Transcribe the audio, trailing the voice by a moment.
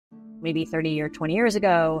maybe 30 or 20 years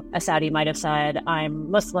ago, a Saudi might have said, I'm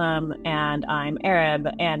Muslim and I'm Arab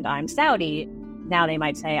and I'm Saudi. Now they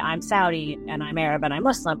might say, I'm Saudi and I'm Arab and I'm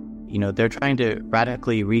Muslim. You know, they're trying to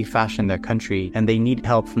radically refashion their country and they need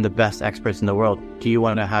help from the best experts in the world. Do you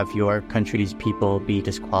want to have your country's people be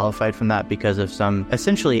disqualified from that because of some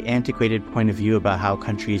essentially antiquated point of view about how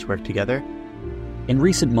countries work together? In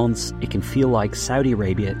recent months, it can feel like Saudi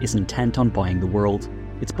Arabia is intent on buying the world.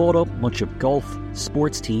 It's bought up much of golf,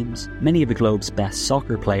 sports teams, many of the globe's best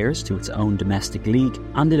soccer players to its own domestic league,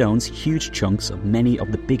 and it owns huge chunks of many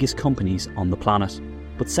of the biggest companies on the planet.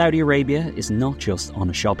 But Saudi Arabia is not just on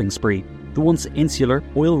a shopping spree. The once insular,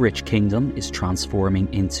 oil-rich kingdom is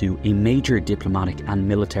transforming into a major diplomatic and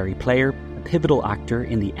military player, a pivotal actor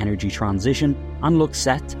in the energy transition, and looks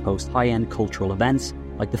set to host high-end cultural events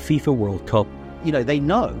like the FIFA World Cup. You know, they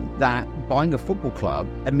know that buying a football club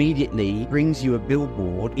immediately brings you a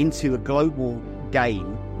billboard into a global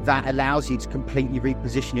game that allows you to completely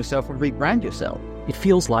reposition yourself and rebrand yourself. It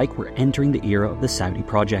feels like we're entering the era of the Saudi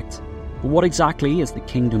project. But what exactly is the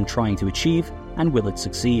kingdom trying to achieve, and will it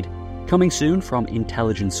succeed? Coming soon from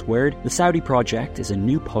Intelligence Squared, the Saudi Project is a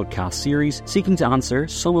new podcast series seeking to answer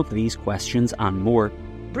some of these questions and more.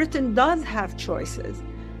 Britain does have choices.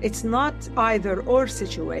 It's not either or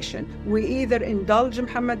situation. We either indulge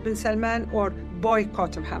Mohammed bin Salman or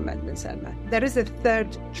boycott Mohammed bin Salman. There is a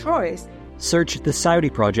third choice. Search The Saudi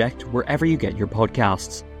Project wherever you get your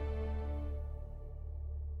podcasts.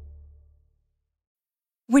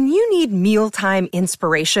 When you need mealtime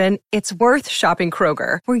inspiration, it's worth shopping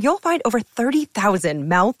Kroger, where you'll find over 30,000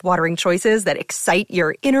 mouth-watering choices that excite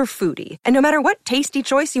your inner foodie. And no matter what tasty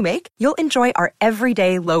choice you make, you'll enjoy our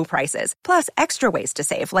everyday low prices, plus extra ways to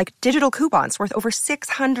save, like digital coupons worth over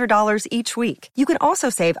 $600 each week. You can also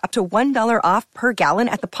save up to $1 off per gallon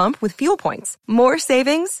at the pump with fuel points. More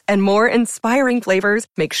savings and more inspiring flavors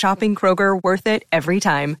make shopping Kroger worth it every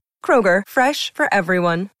time. Kroger, fresh for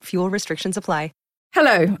everyone. Fuel restrictions apply.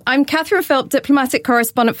 Hello, I'm Catherine Philp, diplomatic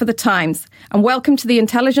correspondent for The Times, and welcome to the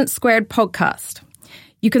Intelligence Squared podcast.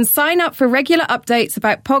 You can sign up for regular updates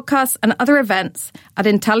about podcasts and other events at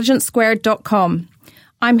intelligencesquared.com.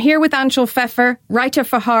 I'm here with Anshul Pfeffer, writer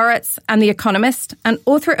for Haaretz and The Economist, and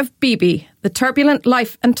author of Bibi, The Turbulent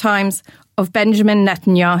Life and Times of Benjamin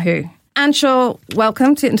Netanyahu. Anshul,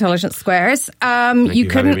 welcome to Intelligence Squares. Thank you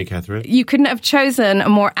for having me, Catherine. You couldn't have chosen a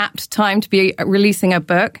more apt time to be releasing a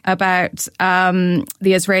book about the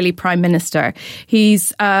Israeli Prime Minister.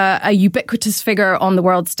 He's a ubiquitous figure on the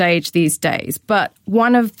world stage these days. But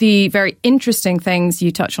one of the very interesting things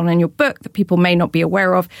you touch on in your book that people may not be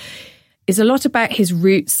aware of is a lot about his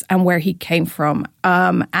roots and where he came from.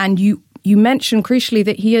 And you mentioned crucially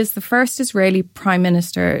that he is the first Israeli prime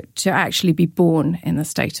minister to actually be born in the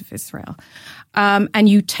state of Israel. And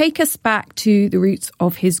you take us back to the roots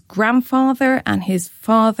of his grandfather and his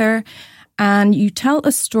father, and you tell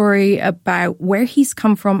a story about where he's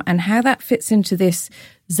come from and how that fits into this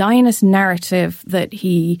Zionist narrative that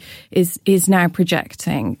he is now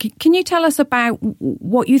projecting. Can you tell us about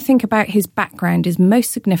what you think about his background is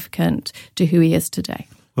most significant to who he is today?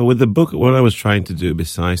 Well, with the book, what I was trying to do,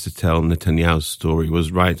 besides to tell Netanyahu's story,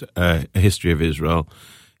 was write a history of Israel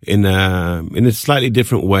in a slightly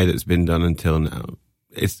different way that's been done until now.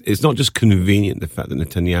 It's not just convenient, the fact that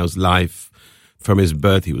Netanyahu's life from his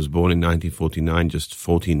birth, he was born in 1949, just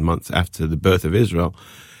 14 months after the birth of Israel,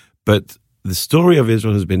 but the story of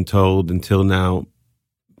Israel has been told until now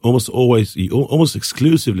almost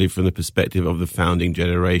exclusively from the perspective of the founding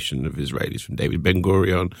generation of Israelis, from David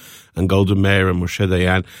Ben-Gurion and Golda Meir and Moshe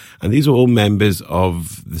Dayan. And these were all members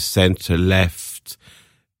of the center-left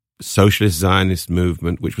socialist Zionist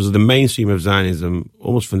movement, which was the mainstream of Zionism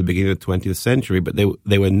almost from the beginning of the 20th century, but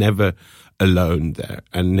they were never alone there.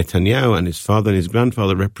 And Netanyahu and his father and his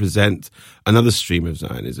grandfather represent another stream of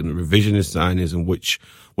Zionism, a revisionist Zionism, which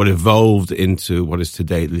what evolved into what is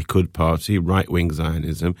today the Likud Party, right-wing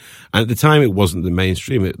Zionism. And at the time, it wasn't the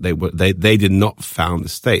mainstream. They did not found the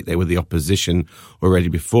state. They were the opposition already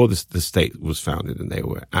before the state was founded, and they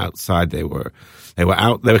were outside. They were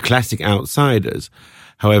classic outsiders.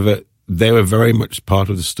 However, they were very much part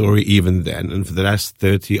of the story even then, and for the last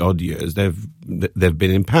 30-odd years, they've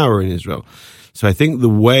been in power in Israel. So I think the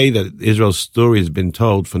way that Israel's story has been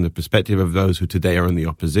told from the perspective of those who today are in the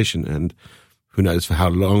opposition, and who knows for how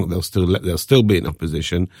long they'll still be in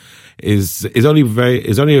opposition, is only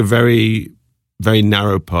a very, very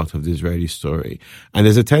narrow part of the Israeli story. And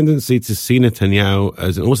there's a tendency to see Netanyahu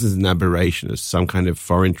as almost as an aberration, as some kind of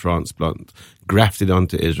foreign transplant grafted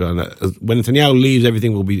onto Israel. And when Netanyahu leaves,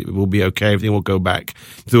 everything will be okay. Everything will go back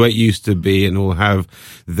to the way it used to be, and we'll have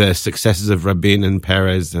the successors of Rabin and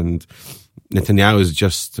Peres and Netanyahu is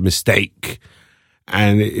just a mistake.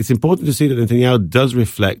 And it's important to see that Netanyahu does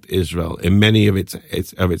reflect Israel in many of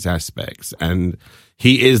its aspects. And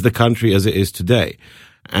he is the country as it is today.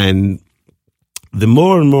 And the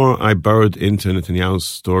more and more I burrowed into Netanyahu's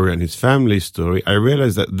story and his family's story, I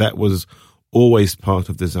realized that that was always part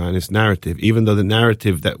of the Zionist narrative, even though the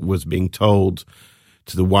narrative that was being told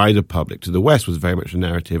to the wider public, to the West, was very much a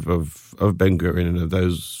narrative of Ben-Gurion and of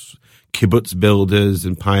those kibbutz builders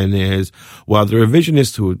and pioneers, while the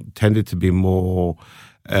revisionists who tended to be more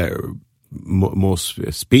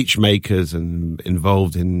speech makers and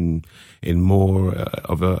involved in more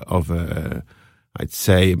of a I'd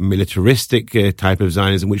say militaristic type of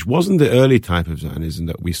Zionism, which wasn't the early type of Zionism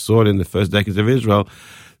that we saw in the first decades of Israel.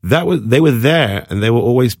 They were there and they were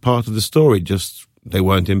always part of the story. Just they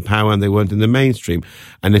weren't in power and they weren't in the mainstream.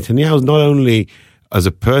 And Netanyahu, not only as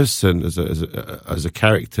a person, as a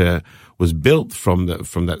character, was built from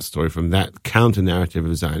that story, from that counter narrative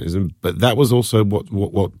of Zionism, but that was also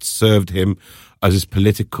what served him as his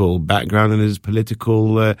political background and his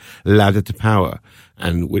political ladder to power.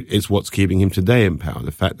 And it's what's keeping him today in power.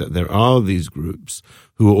 The fact that there are these groups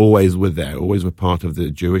who always were there, always were part of the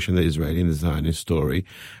Jewish and the Israeli and the Zionist story.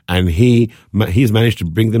 And he's managed to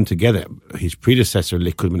bring them together. His predecessor,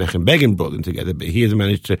 Likud Menachem Begin, brought them together, but he has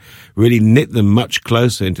managed to really knit them much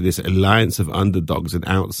closer into this alliance of underdogs and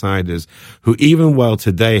outsiders who, even while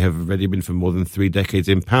today have already been for more than 3 decades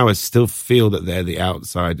in power, still feel that they're the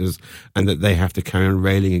outsiders and that they have to carry on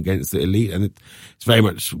railing against the elite. And it's very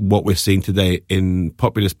much what we're seeing today in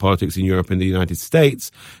populist politics in Europe and the United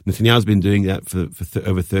States. Netanyahu's been doing that for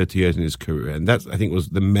over 30 years in his career. And that, I think, was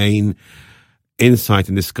the main insight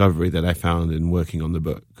and discovery that I found in working on the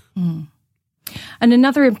book. Mm. And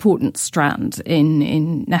another important strand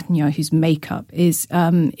in Netanyahu's makeup is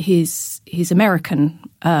his American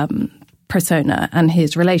persona and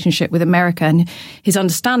his relationship with America and his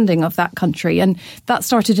understanding of that country. And that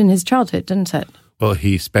started in his childhood, didn't it? Well,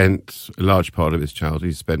 he spent a large part of his childhood.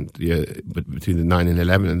 He spent between the 9 and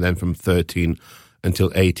 11, and then from 13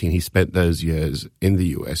 until 18, he spent those years in the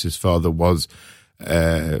US. His father was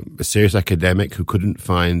a serious academic who couldn't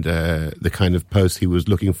find the kind of post he was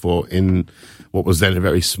looking for in what was then a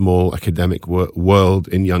very small academic world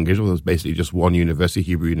in young Israel. There was basically just one university,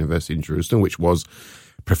 Hebrew University in Jerusalem, which was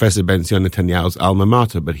Professor Ben-Zion Netanyahu's alma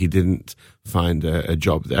mater, but he didn't find a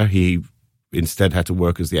job there. He instead had to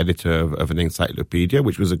work as the editor of an encyclopedia,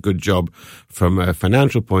 which was a good job from a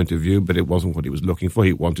financial point of view, but it wasn't what he was looking for.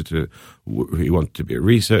 He wanted to be a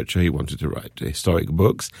researcher. He wanted to write historic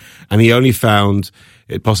books, and he only found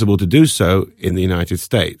it possible to do so in the United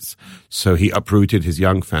States. So he uprooted his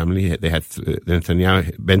young family. They had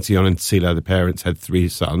Netanyahu, Ben-Zion and Tzila, the parents, had 3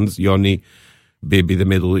 sons. Yoni, Bibi, the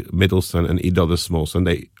middle son, and Ido, the small son.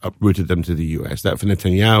 They uprooted them to the U.S. That for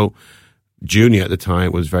Netanyahu Jr. at the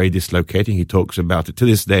time was very dislocating. He talks about it to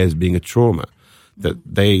this day as being a trauma, that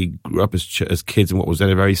they grew up as kids in what was then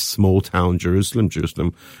a very small town, Jerusalem.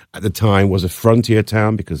 Jerusalem at the time was a frontier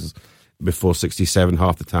town because before 1967,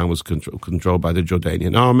 half the town was controlled by the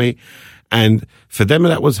Jordanian army. And for them,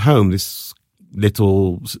 that was home, this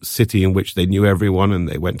little city in which they knew everyone, and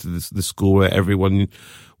they went to the school where everyone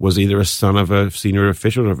was either a son of a senior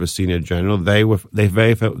official or of a senior general.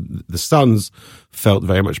 The sons felt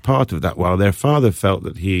very much part of that, while their father felt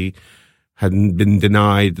that he hadn't been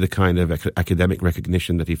denied the kind of academic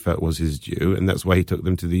recognition that he felt was his due, and that's why he took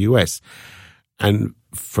them to the US. And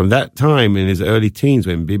from that time, in his early teens,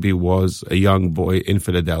 when Bibi was a young boy in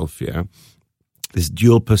Philadelphia, this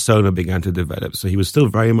dual persona began to develop. So he was still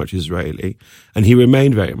very much Israeli, and he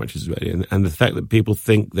remained very much Israeli. And the fact that people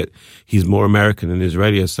think that he's more American than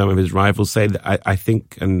Israeli, as some of his rivals say, that I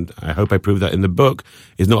think, and I hope I prove that in the book,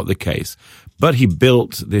 is not the case. But he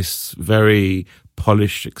built this very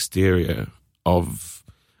polished exterior of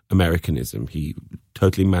Americanism. He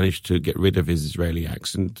totally managed to get rid of his Israeli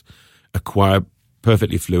accent, acquire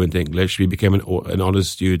perfectly fluent English. He became an honors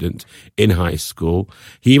student in high school.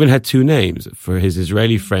 He even had 2 names. For his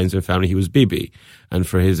Israeli friends and family, he was Bibi. And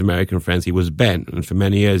for his American friends, he was Ben. And for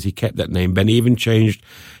many years, he kept that name. Ben even changed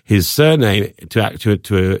his surname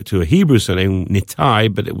to a Hebrew surname,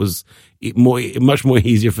 Nitai, but it was much more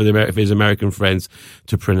easier for his American friends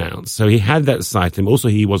to pronounce. So he had that side to him. Also,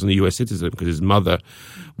 he wasn't a U.S. citizen because his mother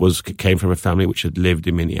came from a family which had lived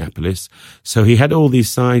in Minneapolis. So he had all these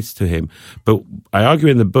sides to him. But I argue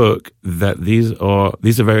in the book that these are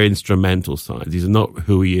very instrumental sides. These are not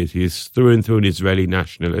who he is. He is through and through an Israeli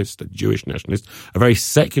nationalist, a Jewish nationalist, a very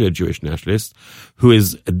secular Jewish nationalist who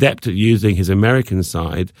is adept at using his American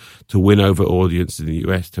side to win over audience in the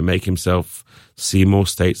U.S., to make himself seem more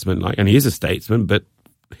statesman-like. And he is a statesman, but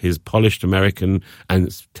his polished American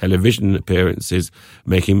and television appearances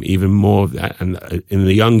make him even more of that. And in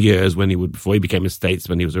the young years, before he became a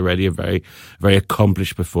statesman, he was already a very, very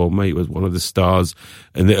accomplished performer. He was one of the stars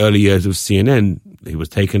in the early years of CNN. He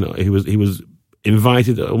was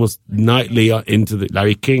invited almost nightly into the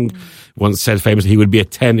Larry King once said famously he would be a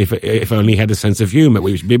 10 if only he had a sense of humor,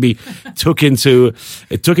 which Bibi took into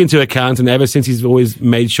account, and ever since he's always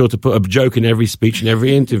made sure to put a joke in every speech and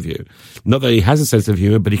every interview. Not that he has a sense of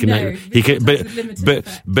humor, but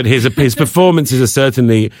but his performances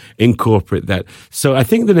certainly incorporate that. So I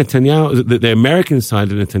think the American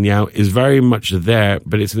side of Netanyahu is very much there,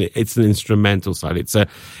 but it's an instrumental side. It's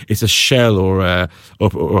a shell or a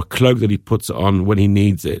cloak that he puts on when he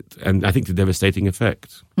needs it, and I think to devastating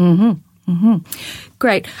effect. Mm-hmm. Mm-hmm.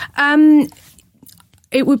 Great.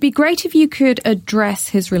 It would be great if you could address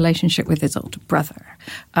his relationship with his older brother,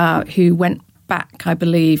 who went back, I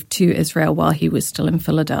believe, to Israel while he was still in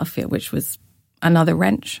Philadelphia, which was another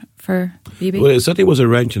wrench for Bibi. Well, it certainly was a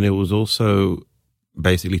wrench, and it was also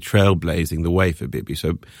basically trailblazing the way for Bibi.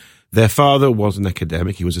 So their father was an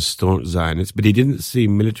academic. He was a staunch Zionist, but he didn't see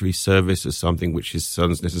military service as something which his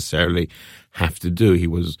sons necessarily have to do.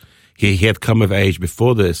 He had come of age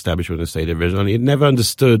before the establishment of the State of Israel, and he had never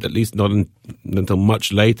understood, at least not until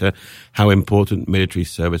much later, how important military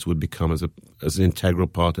service would become as an integral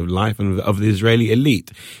part of life and of the Israeli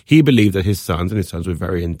elite. He believed that his sons were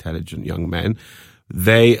very intelligent young men,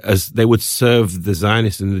 they would serve the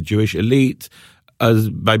Zionists and the Jewish elite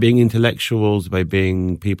by being intellectuals, by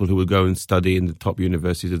being people who would go and study in the top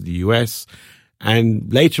universities of the US.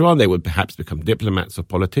 And later on, they would perhaps become diplomats or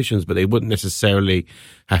politicians, but they wouldn't necessarily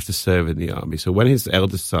have to serve in the army. So when his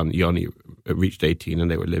eldest son, Yoni, reached 18 and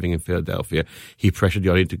they were living in Philadelphia, he pressured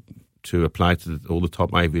Yoni to apply to all the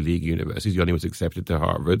top Ivy League universities. Yoni was accepted to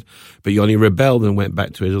Harvard, but Yoni rebelled and went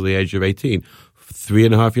back to Israel at the age of 18.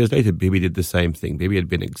 3.5 years later, Bibi did the same thing. Bibi had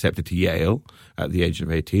been accepted to Yale at the age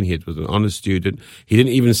of 18. He was an honors student. He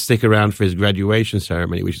didn't even stick around for his graduation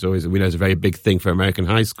ceremony, which is always, we know, is a very big thing for American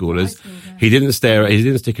high schoolers. He didn't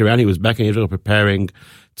stick around. He was back in Israel preparing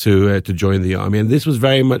to join the army. And this was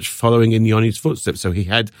very much following in Yoni's footsteps. So he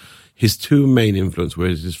had his two main influences were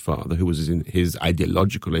his father, who was his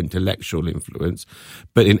ideological, intellectual influence,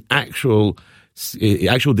 but in actual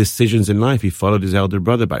decisions in life, he followed his elder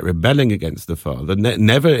brother by rebelling against the father.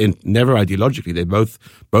 Never ideologically. They both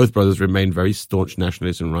brothers remained very staunch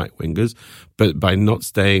nationalists and right wingers, but by not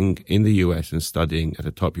staying in the US and studying at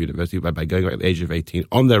a top university, by going at the age of 18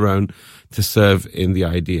 on their own to serve in the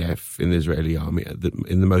IDF, in the Israeli army,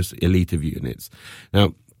 in the most elite of units.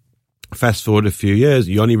 Now, fast forward a few years,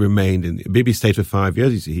 Yoni remained Bibi stayed for 5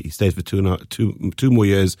 years. He stayed for two more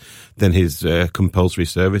years than his compulsory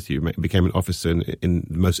service. He became an officer in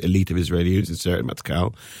the most elite of Israeli units in Seret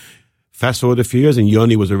Matkal. Fast forward a few years, and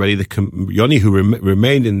Yoni was already Yoni, who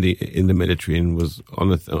remained in the military and was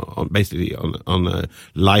on a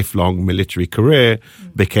lifelong military career,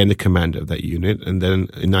 became the commander of that unit. And then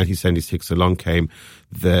in 1976, along came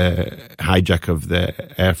the hijack of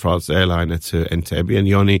the Air France airliner to Entebbe, and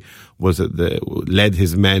Yoni led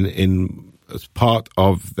his men as part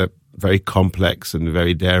of the very complex and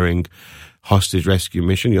very daring hostage rescue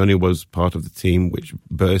mission. Yoni was part of the team which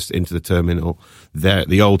burst into the terminal,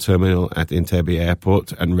 the old terminal at Entebbe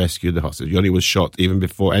Airport, and rescued the hostage. Yoni was shot even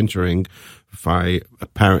before entering,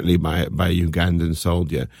 apparently by a Ugandan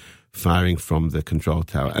soldier firing from the control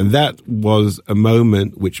tower. And that was a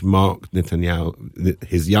moment which marked Netanyahu,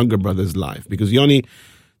 his younger brother's life, because Yoni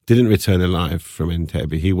didn't return alive from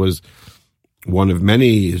Entebbe. He was one of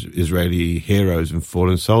many Israeli heroes and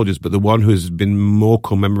fallen soldiers, but the one who's been more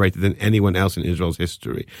commemorated than anyone else in Israel's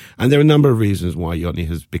history. And there are a number of reasons why Yoni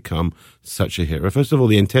has become such a hero. First of all,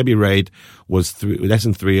 the Entebbe raid was less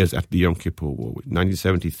than 3 years after the Yom Kippur War.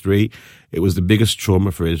 1973, it was the biggest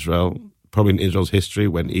trauma for Israel, probably in Israel's history,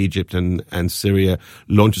 when Egypt and Syria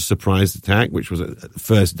launched a surprise attack, which was at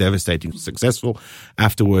first devastating, successful.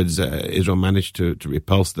 Afterwards, Israel managed to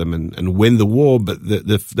repulse them and win the war, but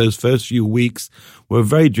those first few weeks were a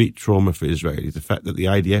very deep trauma for Israelis. The fact that the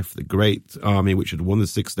IDF, the great army which had won the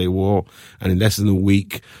Six-Day War and in less than a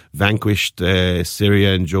week vanquished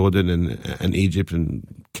Syria and Jordan and Egypt and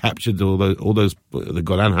captured all those the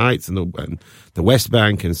Golan Heights and the West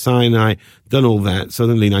Bank and Sinai, done all that.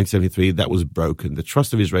 Suddenly, 1973, that was broken. The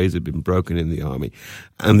trust of Israelis had been broken in the army.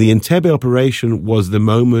 And the Entebbe operation was the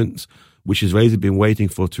moment which Israelis had been waiting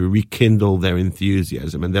for to rekindle their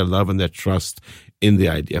enthusiasm and their love and their trust in the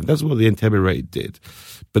IDF. That's what the Entebbe raid did.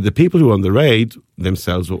 But the people who were on the raid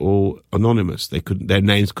themselves were all anonymous. Their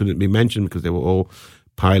names couldn't be mentioned because they were all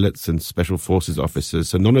pilots and special forces officers.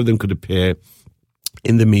 So none of them could appear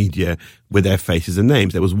in the media with their faces and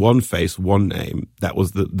names. There was one face, one name. That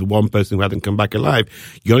was the one person who hadn't come back alive.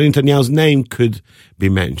 Yoni Netanyahu's name could be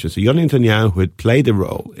mentioned. So Yoni Netanyahu, who had played a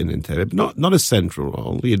role in Entebbe, not a central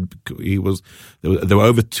role. There were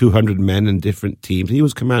over 200 men in different teams. He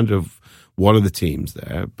was commander of one of the teams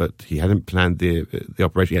there, but he hadn't planned the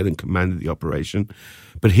operation. He hadn't commanded the operation.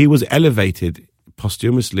 But he was elevated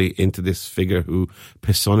posthumously into this figure who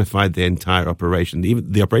personified the entire operation.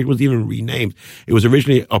 The operation was even renamed. It was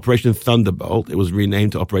originally Operation Thunderbolt. It was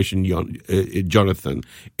renamed to Operation Jonathan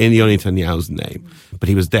in Yoni Netanyahu's name. But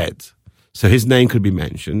he was dead. So his name could be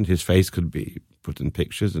mentioned. His face could be put in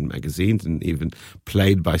pictures and magazines and even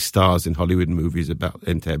played by stars in Hollywood movies about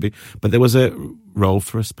Entebbe. But there was a role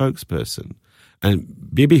for a spokesperson. And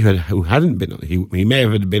Bibi, who hadn't been, he may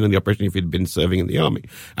have been on the operation if he'd been serving in the army.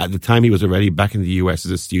 At the time, he was already back in the US as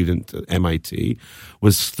a student at MIT,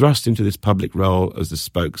 was thrust into this public role as the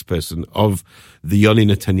spokesperson of the Yoni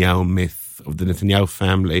Netanyahu myth, of the Netanyahu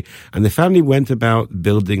family. And the family went about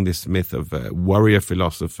building this myth of a warrior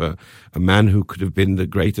philosopher, a man who could have been the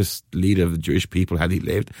greatest leader of the Jewish people had he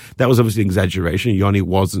lived. That was obviously an exaggeration. Yoni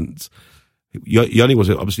wasn't. Yoni was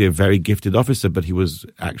obviously a very gifted officer, but he was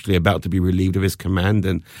actually about to be relieved of his command.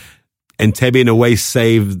 And Entebbe, in a way,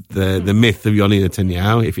 saved the myth of Yoni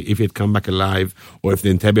Netanyahu. If he had come back alive, or if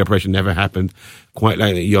the Entebbe operation never happened, quite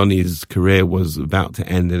likely Yoni's career was about to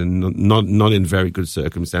end, and not in very good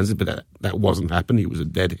circumstances. But that wasn't happened. He was a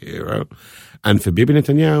dead hero. And for Bibi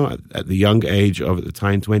Netanyahu, at the young age of, at the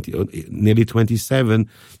time, nearly 27,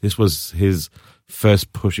 this was his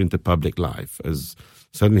first push into public life. As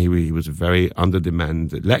suddenly he was a very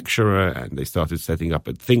under-demand lecturer, and they started setting up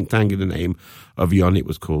a think tank in the name of Yoni. It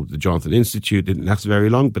was called the Jonathan Institute. It didn't last very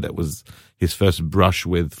long, but that was his first brush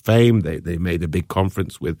with fame. They made a big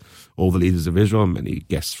conference with all the leaders of Israel. Many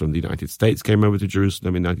guests from the United States came over to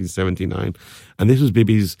Jerusalem in 1979. And this was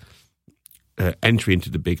Bibi's entry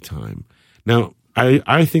into the big time. Now,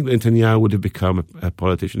 I think that Netanyahu would have become a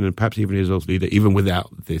politician and perhaps even Israel's leader even without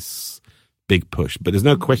this big push. But there's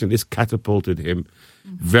no question this catapulted him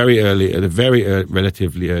very early, at a very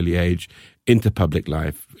relatively early age, into public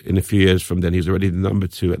life. In a few years from then, he was already the number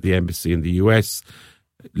 2 at the embassy in the US.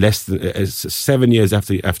 Less than 7 years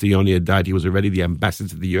after Yoni had died, he was already the ambassador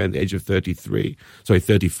to the UN at the age of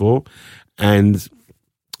 34. And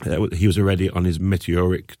he was already on his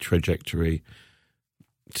meteoric trajectory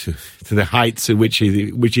to the heights in which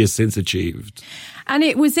he has since achieved. And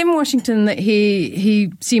it was in Washington that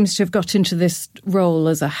he seems to have got into this role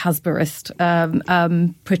as a Hasbarist,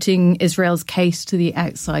 putting Israel's case to the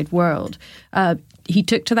outside world. He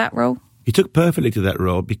took to that role? He took perfectly to that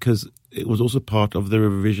role because it was also part of the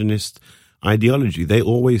revisionist ideology. They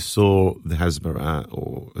always saw the Hasbara,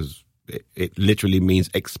 or as it literally means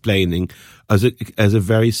explaining, as a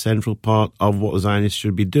very central part of what Zionists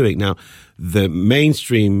should be doing. Now, the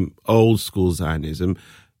mainstream old school Zionism,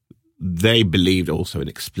 they believed also in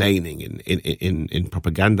explaining, in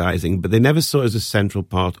propagandizing, but they never saw it as a central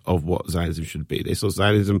part of what Zionism should be. They saw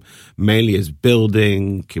Zionism mainly as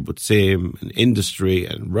building, kibbutzim, and industry,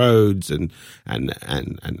 and roads, and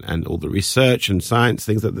all the research and science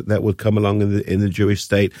things that would come along in the Jewish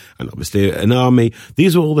state, and obviously an army.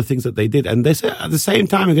 These were all the things that they did, and they said at the same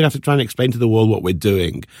time we're going to have to try and explain to the world what we're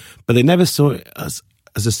doing, but they never saw it as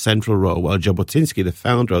a central role. While Jabotinsky, the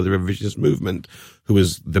founder of the revisionist movement, who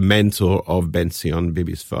was the mentor of Ben Zion,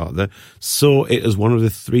 Bibi's father, saw it as one of the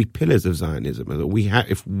 3 pillars of Zionism. That we have,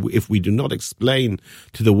 if we do not explain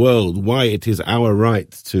to the world why it is our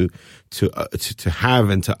right to have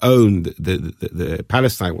and to own the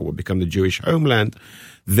Palestine, what will become the Jewish homeland,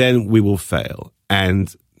 then we will fail.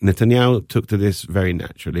 And Netanyahu took to this very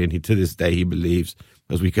naturally, and to this day he believes,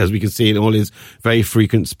 as we can see in all his very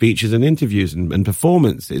frequent speeches and interviews and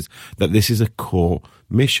performances, that this is a core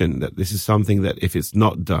mission, that this is something that if it's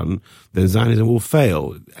not done, then Zionism will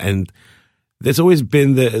fail. And there's always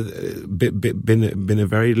been been a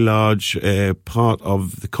very large part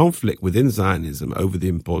of the conflict within Zionism over the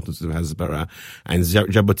importance of Hasbara. And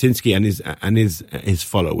Jabotinsky and his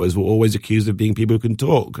followers were always accused of being people who can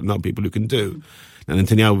talk, not people who can do. And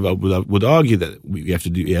Netanyahu would argue that you have to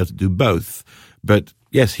do both. But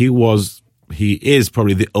yes, he is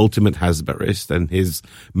probably the ultimate Hasbarist, and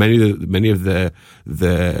many of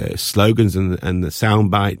the slogans and the sound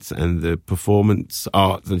bites and the performance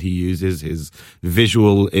art that he uses, his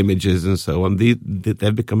visual images and so on,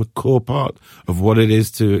 they've become a core part of what it is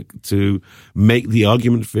to make the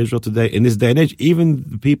argument for Israel today in this day and age. Even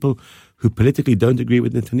the people who politically don't agree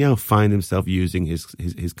with Netanyahu find himself using his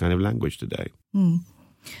kind of language today.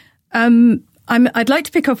 I'd like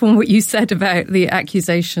to pick up on what you said about the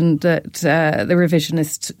accusation that the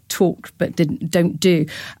revisionists talk but don't do.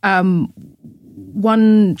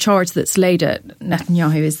 One charge that's laid at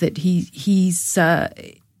Netanyahu is that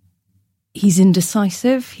he's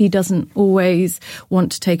indecisive. He doesn't always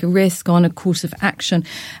want to take a risk on a course of action.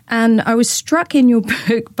 And I was struck in your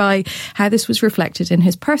book by how this was reflected in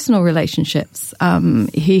his personal relationships.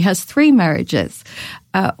 He has 3 marriages,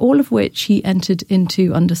 all of which he entered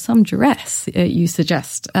into under some duress, you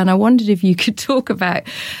suggest. And I wondered if you could talk about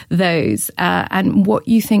those and what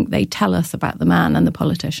you think they tell us about the man and the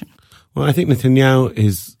politician. Well, I think Netanyahu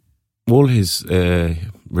is all his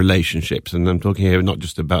relationships, and I'm talking here not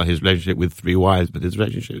just about his relationship with 3 wives, but his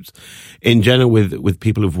relationships in general with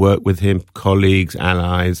people who've worked with him, colleagues,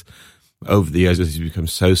 allies. Over the years, as he's become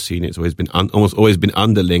so senior, it's always been almost always been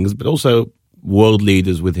underlings, but also world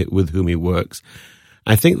leaders with whom he works.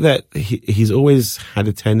 I think that he's always had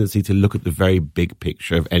a tendency to look at the very big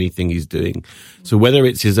picture of anything he's doing. So whether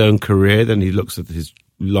it's his own career, then he looks at his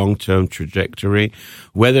long-term trajectory.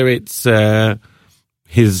 Whether it's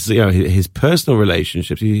his personal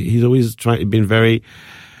relationships, he's always been very,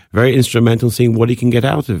 very instrumental in seeing what he can get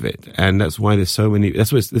out of it. And that's why there's so many,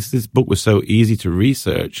 that's why this book was so easy to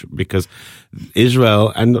research, because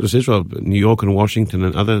Israel, and not just Israel, but New York and Washington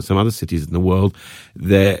and some other cities in the world,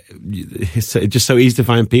 it's just so easy to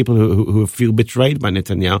find people who feel betrayed by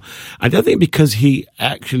Netanyahu. I don't think because he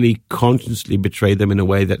actually consciously betrayed them in a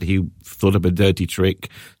way that he thought up a dirty trick,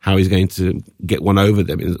 how he's going to get one over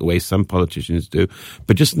them in the way some politicians do,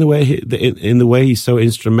 but just in the way he's so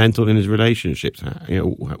instrumental in his relationships.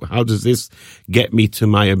 How does this get me to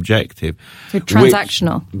my objective? So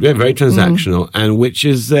transactional. Very transactional, and which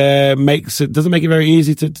is doesn't make it very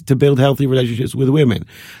easy to build healthy relationships with women.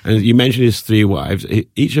 And you mentioned his 3 wives.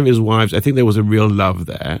 Each of his wives, I think there was a real love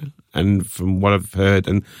there. And from what I've heard,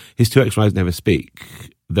 and his 2 ex-wives never speak,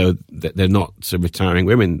 though they're not retiring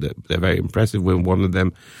women. They're very impressive women. One of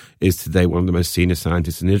them is today one of the most senior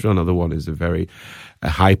scientists in Israel. Another one is a very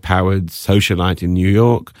high-powered socialite in New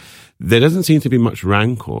York. There doesn't seem to be much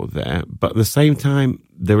rancor there, but at the same time,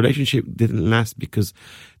 the relationship didn't last because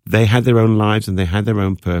they had their own lives and they had their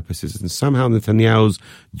own purposes. And somehow Netanyahu's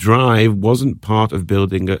drive wasn't part of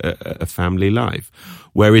building a family life.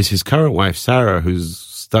 Whereas his current wife, Sarah, who's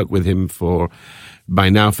stuck with him for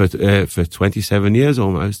 27 years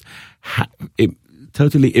almost,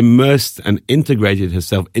 totally immersed and integrated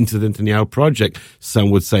herself into the Netanyahu project. Some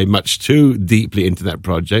would say much too deeply into that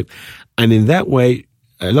project. And in that way,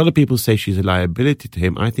 a lot of people say she's a liability to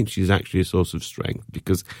him. I think she's actually a source of strength,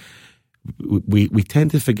 because we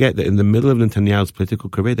tend to forget that in the middle of Netanyahu's political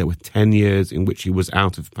career, there were 10 years in which he was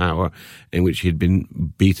out of power, in which he had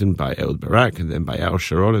been beaten by Ehud Barak, and then by Ariel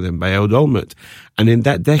Sharon, and then by Ehud Olmert. And in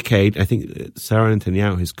that decade, I think Sarah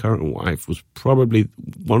Netanyahu, his current wife, was probably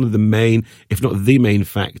one of the main, if not the main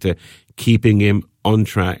factor, keeping him on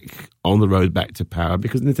track, on the road back to power,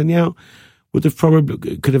 because Netanyahu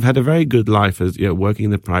could have had a very good life as working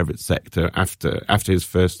in the private sector after his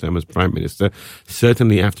first term as prime minister,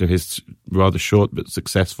 certainly after his rather short but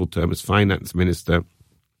successful term as finance minister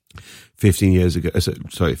 13,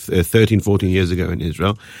 14 years ago in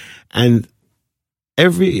Israel. And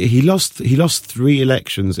he lost 3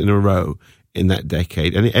 elections in a row in that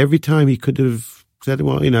decade, and every time he could have said,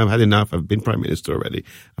 well, I've had enough, I've been prime minister already,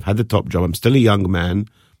 I've had the top job, I'm still a young man,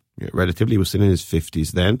 relatively, he was still in his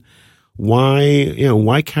 50s then.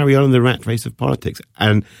 Why carry on in the rat race of politics?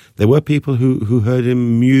 And there were people who heard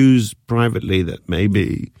him muse privately that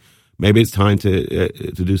maybe it's time to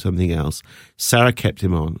do something else. Sarah kept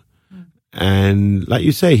him on, and like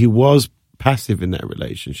you say, he was passive in that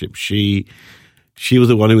relationship. She was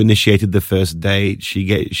the one who initiated the first date.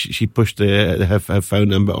 She pushed her phone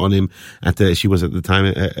number on him. She was at the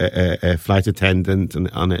time a flight attendant in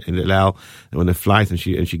El Al on a flight, and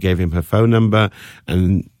she gave him her phone number,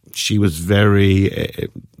 and she was very,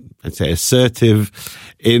 I'd say, assertive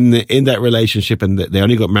in that relationship, and they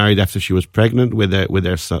only got married after she was pregnant with their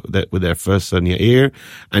first son Yair.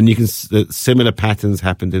 And you can similar patterns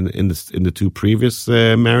happened in the 2 previous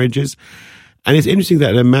marriages. And it's interesting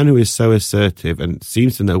that a man who is so assertive and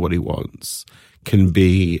seems to know what he wants can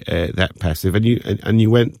be that passive. And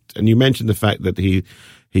you mentioned the fact that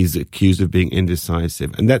he's accused of being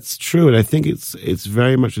indecisive, and that's true. And I think it's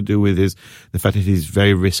very much to do with the fact that he's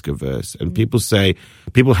very risk averse. And people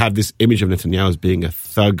have this image of Netanyahu as being a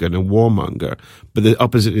thug and a warmonger, but the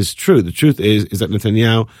opposite is true. The truth is that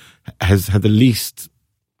Netanyahu has had the least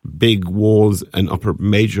big wars and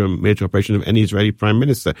major operation of any Israeli prime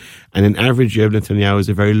minister. And an average year of Netanyahu is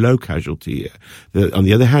a very low casualty year. On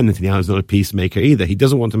the other hand, Netanyahu is not a peacemaker either. He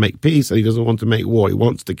doesn't want to make peace, and he doesn't want to make war. He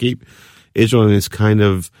wants to keep Israel in this kind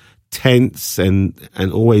of tense and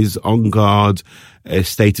always on guard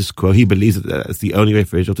status quo. He believes that that's the only way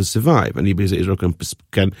for Israel to survive, and he believes that Israel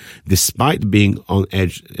can despite being on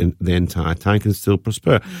edge the entire time, can still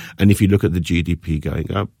prosper. And if you look at the GDP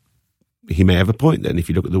going up, he may have a point then. If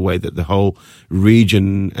you look at the way that the whole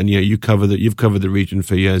region, and you've covered the region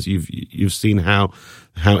for years, you've seen how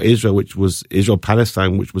Israel, which was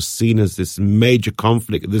Israel-Palestine, which was seen as this major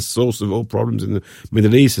conflict, this source of all problems in the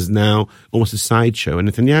Middle East, is now almost a sideshow. And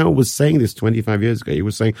Netanyahu was saying this 25 years ago. He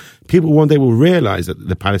was saying people one day will realize that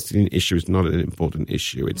the Palestinian issue is not an important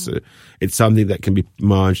issue. It's something that can be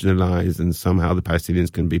marginalized, and somehow the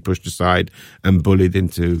Palestinians can be pushed aside and bullied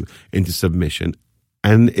into submission.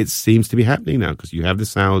 And it seems to be happening now, because you have the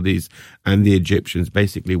Saudis and the Egyptians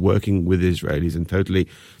basically working with Israelis and totally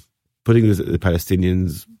putting the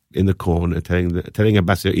Palestinians in the corner, telling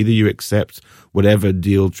Abbas, either you accept whatever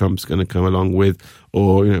deal Trump's going to come along with,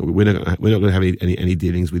 or we're not going to have any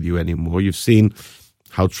dealings with you anymore. You've seen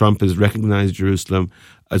how Trump has recognized Jerusalem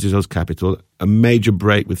as Israel's capital, a major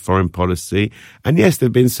break with foreign policy. And yes, there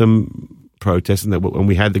have been some protests, and when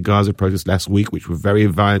we had the Gaza protests last week, which were very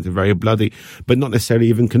violent and very bloody, but not necessarily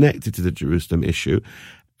even connected to the Jerusalem issue.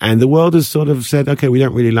 And the world has sort of said, okay, we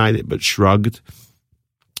don't really like it, but shrugged.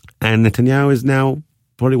 And Netanyahu is now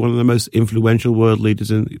probably one of the most influential world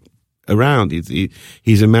leaders around.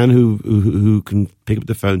 He's a man who can pick up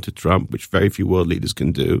the phone to Trump, which very few world leaders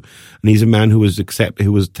can do. And he's a man who was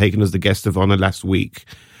taken as the guest of honor last week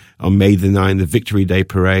on May the 9th, the Victory Day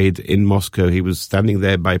parade in Moscow. He was standing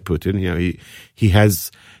there by Putin.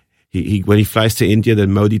 When he flies to India,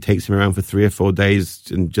 then Modi takes him around for 3 or 4 days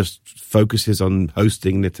and just focuses on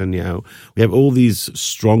hosting Netanyahu. We have all these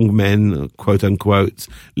strong men, quote unquote,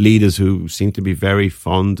 leaders who seem to be very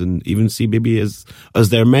fond and even see Bibi as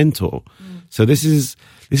their mentor. So this is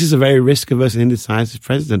a very risk-averse and indecisive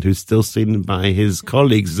president who's still seen by his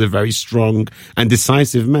colleagues as a very strong and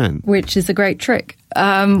decisive man. Which is a great trick.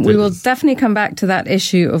 We will definitely come back to that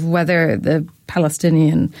issue of whether the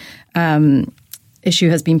Palestinian issue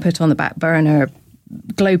has been put on the back burner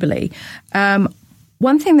globally.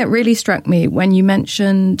 One thing that really struck me when you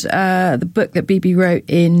mentioned the book that Bibi wrote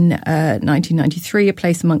in 1993, A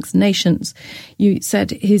Place Amongst Nations, you said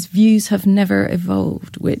his views have never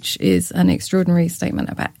evolved, which is an extraordinary statement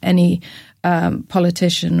about any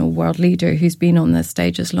politician or world leader who's been on the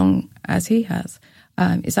stage as long as he has.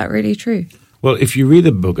 Is that really true? Well, if you read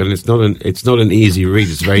the book, and it's not an easy read,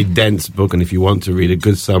 it's a very dense book, and if you want to read a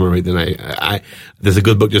good summary, then there's a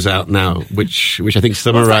good book just out now, which I think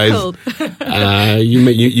summarizes.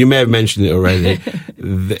 You may have mentioned it already.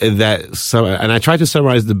 And I tried to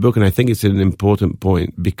summarize the book, and I think it's an important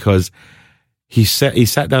point, because he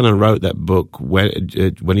sat down and wrote that book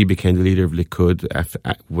when he became the leader of Likud, after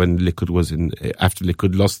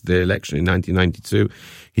Likud lost the election in 1992.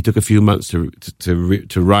 He took a few months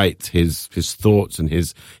to write his thoughts and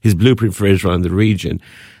his blueprint for Israel and the region.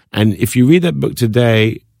 And if you read that book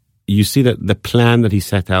today, you see that the plan that he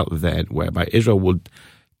set out then, whereby Israel would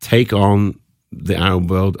take on the Arab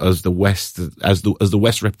world as the West, as the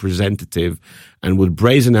West representative, and would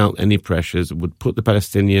brazen out any pressures, would put the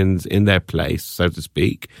Palestinians in their place, so to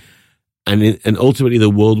speak, and ultimately the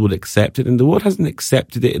world would accept it. And the world hasn't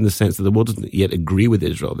accepted it in the sense that the world doesn't yet agree with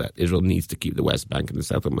Israel that Israel needs to keep the West Bank and the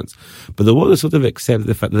settlements. But the world has sort of accepted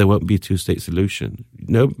the fact that there won't be a two-state solution.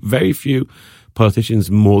 Very few politicians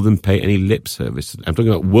more than pay any lip service. I'm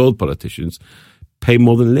talking about world politicians. Pay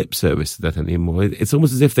more than lip service to that anymore. It's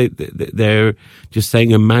almost as if they're just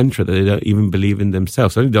saying a mantra that they don't even believe in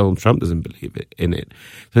themselves. Only Donald Trump doesn't believe in it.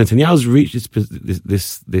 So Netanyahu's reached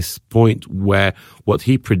this point where what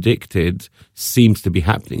he predicted seems to be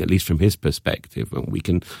happening, at least from his perspective. And we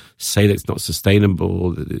can say that it's not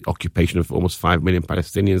sustainable. The occupation of almost 5 million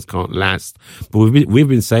Palestinians can't last. But we've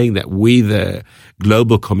been saying that we, the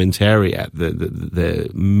global commentariat, the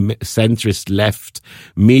centrist left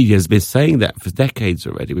media, has been saying that for decades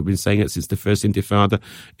already. We've been saying it since the first Intifada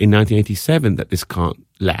in 1987 that this can't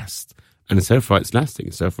last. And so far it's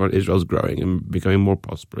lasting. So far Israel's growing and becoming more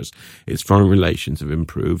prosperous. Its foreign relations have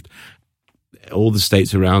improved. All the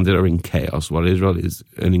states around it are in chaos, while Israel is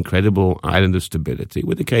an incredible island of stability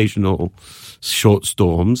with occasional short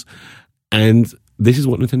storms. And this is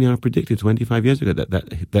what Netanyahu predicted 25 years ago,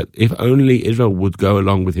 that if only Israel would go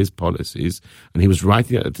along with his policies, and he was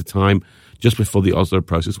writing it at the time just before the Oslo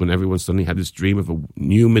process, when everyone suddenly had this dream of a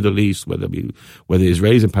new Middle East, where the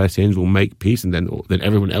Israelis and Palestinians will make peace, and then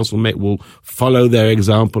everyone else will follow their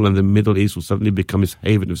example, and the Middle East will suddenly become this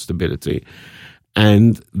haven of stability.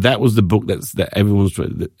 And that was the book that everyone's.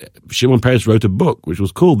 Shimon Peres wrote a book which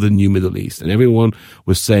was called The New Middle East, and everyone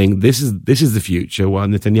was saying this is the future. While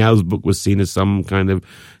Netanyahu's book was seen as some kind of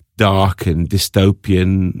dark and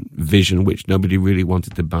dystopian vision which nobody really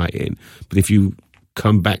wanted to buy in. But if you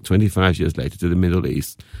come back 25 years later to the Middle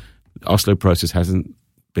East, the Oslo process hasn't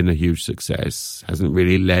been a huge success, hasn't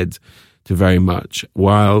really led to very much,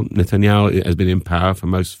 while Netanyahu has been in power for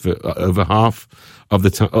over half of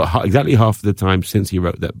the time, exactly half of the time since he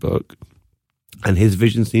wrote that book. And his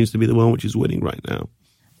vision seems to be the one which is winning right now.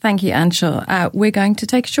 Thank you, Anshul. We're going to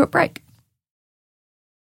take a short break.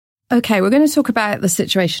 Okay, we're going to talk about the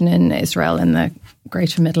situation in Israel and the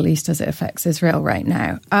greater Middle East as it affects Israel right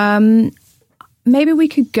now. Maybe we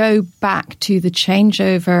could go back to the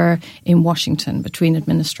changeover in Washington between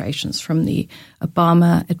administrations, from the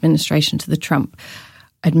Obama administration to the Trump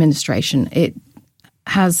administration. It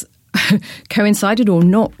has coincided or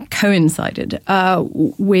not coincided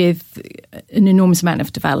with an enormous amount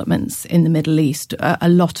of developments in the Middle East, a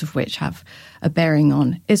lot of which have a bearing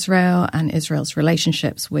on Israel and Israel's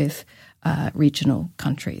relationships with regional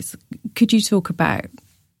countries. Could you talk about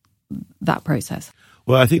that process?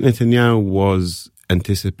 Well, I think Netanyahu was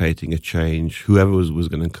anticipating a change, whoever was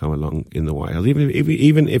going to come along in the White House,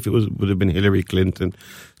 even if it would have been Hillary Clinton,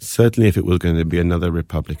 certainly if it was going to be another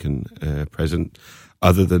Republican president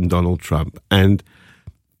other than Donald Trump. And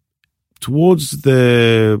towards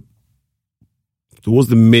the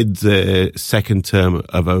mid second term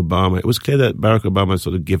of Obama, it was clear that Barack Obama had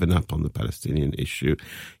sort of given up on the Palestinian issue.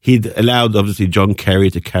 He'd allowed, obviously, John Kerry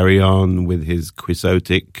to carry on with his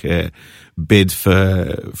quixotic bid for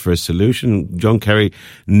a solution. John Kerry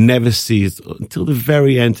never ceased until the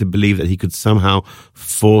very end to believe that he could somehow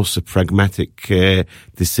force a pragmatic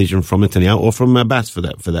decision from Netanyahu or from Abbas for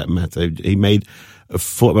that matter. He made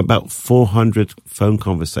about 400 phone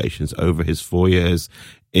conversations over his 4 years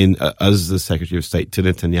as the Secretary of State to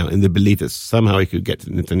Netanyahu, in the belief that somehow he could get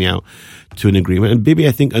Netanyahu to an agreement. And Bibi,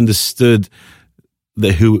 I think, understood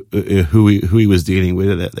that who he was dealing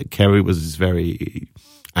with. That Kerry was this very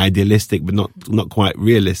idealistic, but not quite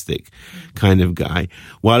realistic kind of guy.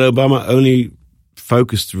 While Obama only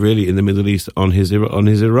focused really in the Middle East on his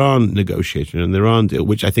Iran negotiation and the Iran deal,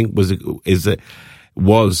 which I think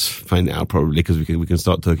was fine now probably, because we can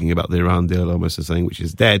start talking about the Iran deal almost as something which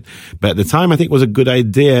is dead. But at the time, I think was a good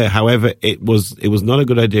idea. However, it was not a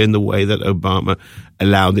good idea in the way that Obama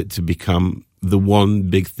allowed it to become the one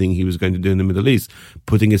big thing he was going to do in the Middle East,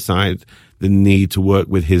 putting aside the need to work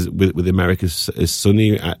with America's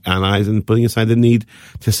Sunni allies and putting aside the need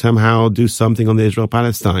to somehow do something on the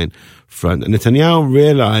Israel-Palestine front. And Netanyahu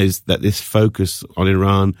realized that this focus on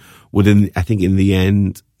Iran would, I think, in the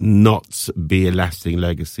end, not be a lasting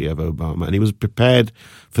legacy of Obama. And he was prepared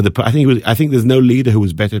for I think there's no leader who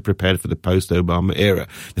was better prepared for the post-Obama era.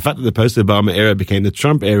 The fact that the post-Obama era became the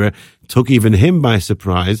Trump era took even him by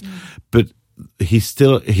surprise, but he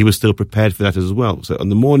was still prepared for that as well. So on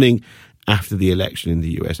the morning after the election in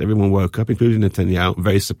the US, everyone woke up, including Netanyahu,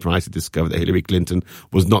 very surprised to discover that Hillary Clinton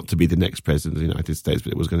was not to be the next president of the United States,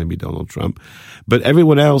 but it was going to be Donald Trump. But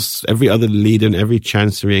everyone else, every other leader and every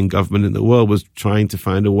chancellery and government in the world was trying to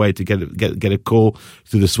find a way to get a call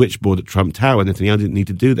through the switchboard at Trump Tower. Netanyahu didn't need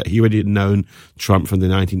to do that. He already had known Trump from the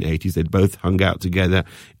 1980s. They'd both hung out together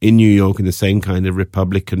in New York in the same kind of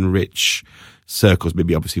Republican rich circles.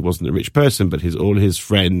 Maybe obviously wasn't a rich person, but all his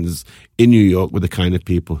friends in New York were the kind of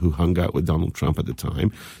people who hung out with Donald Trump at the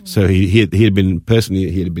time. So he had been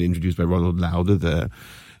introduced by Ronald Lauder,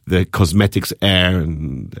 the cosmetics heir,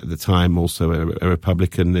 and at the time also a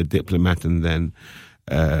Republican, a diplomat, and then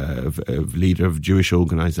a leader of Jewish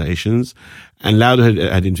organizations. And Lauder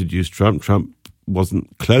had introduced Trump. Trump wasn't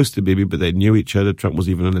close to Bibi, but they knew each other. Trump was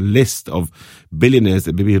even on a list of billionaires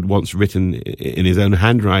that Bibi had once written in his own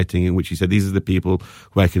handwriting, in which he said, these are the people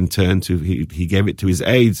who I can turn to. He gave it to his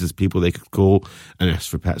aides as people they could call and ask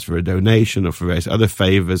for a donation or for various other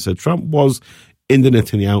favors. So Trump was in the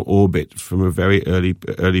Netanyahu orbit from a very early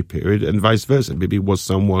period, and vice versa. Bibi was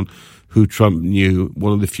someone who Trump knew,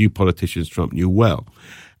 one of the few politicians Trump knew well.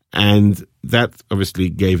 And that obviously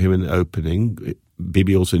gave him an opening.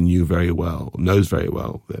 Bibi also knows very well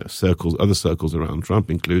the other circles around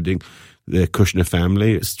Trump, including the Kushner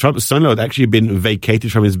family. Trump's son-in-law had actually been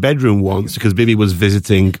vacated from his bedroom once because Bibi was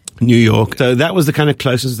visiting New York. So that was the kind of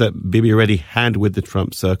closeness that Bibi already had with the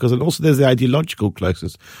Trump circles. And also there's the ideological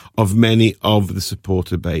closeness of many of the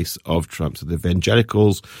supporter base of Trump. So the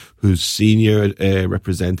evangelicals, whose senior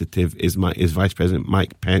representative is Vice President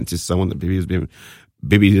Mike Pence, is someone that Bibi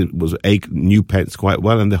knew Pence quite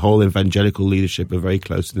well, and the whole evangelical leadership are very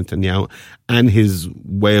close to Netanyahu and his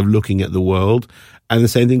way of looking at the world. And the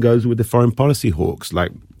same thing goes with the foreign policy hawks,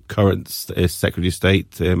 like current Secretary of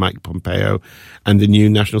State Mike Pompeo and the new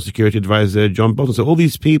National Security Advisor John Bolton. So all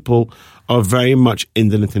these people are very much in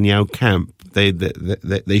the Netanyahu camp.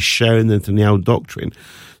 They share in the Netanyahu doctrine.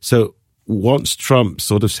 So once Trump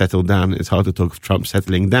sort of settled down, it's hard to talk of Trump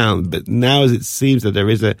settling down, but now as it seems that there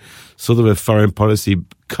is a sort of a foreign policy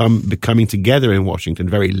becoming together in Washington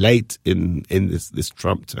very late in this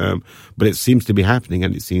Trump term, but it seems to be happening,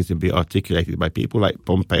 and it seems to be articulated by people like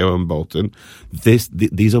Pompeo and Bolton.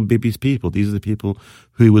 These are Bibi's people. These are the people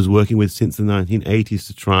who he was working with since the 1980s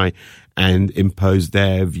to try and impose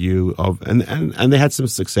their view of, and they had some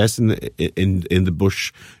success in the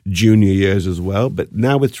Bush junior years as well. But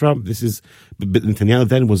now with Trump, but Netanyahu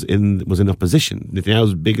then was in opposition.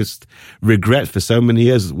 Netanyahu's biggest regret for so many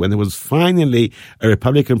years, when there was finally a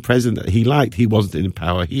Republican president that he liked, he wasn't in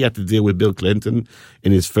power. He had to deal with Bill Clinton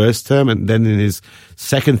in his first term, and then in his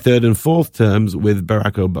second, third, and fourth terms with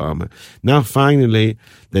Barack Obama. Now finally,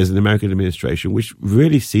 there's an American administration which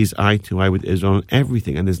really sees eye to eye with Israel on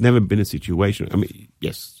everything, and there's never been a situation. I mean,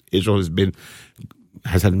 yes, Israel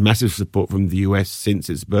has had massive support from the US since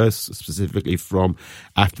its birth, specifically from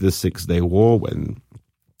after the 6-Day War, when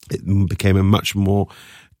it became a much more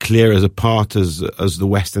clear as a part as the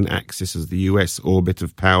Western axis, as the US orbit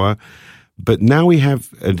of power. But now we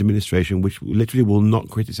have an administration which literally will not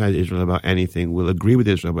criticize Israel about anything, will agree with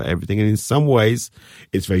Israel about everything. And in some ways,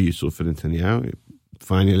 it's very useful for Netanyahu.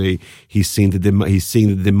 Finally, he's seen the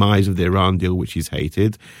demise of the Iran deal, which he's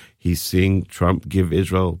hated. He's seeing Trump give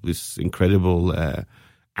Israel this incredible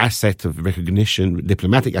asset of recognition,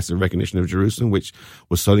 diplomatic asset of recognition of Jerusalem, which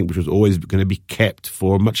was something which was always going to be kept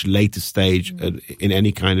for a much later stage in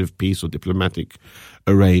any kind of peace or diplomatic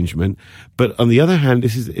arrangement. But on the other hand,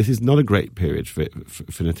 this is not a great period for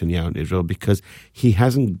Netanyahu and Israel, because he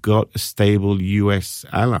hasn't got a stable US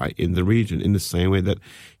ally in the region in the same way that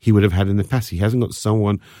he would have had in the past. He hasn't got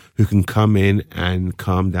someone who can come in and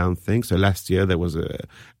calm down things. So last year there was an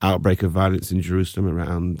outbreak of violence in Jerusalem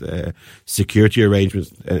around security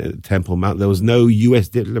arrangements at Temple Mount. There was no US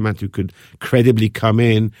diplomat who could credibly come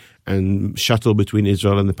in and shuttle between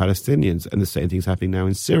Israel and the Palestinians. And the same thing's happening now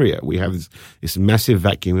in Syria. We have this massive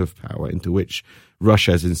vacuum of power into which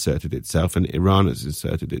Russia has inserted itself and Iran has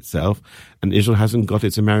inserted itself, and Israel hasn't got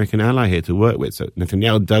its American ally here to work with. So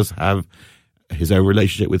Netanyahu does have his own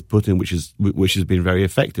relationship with Putin, which has been very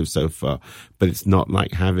effective so far, but it's not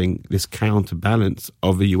like having this counterbalance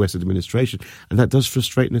of the US administration, and that does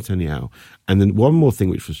frustrate Netanyahu. And then one more thing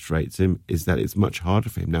which frustrates him is that it's much harder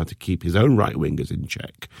for him now to keep his own right-wingers in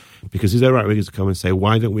check, because his own right-wingers come and say,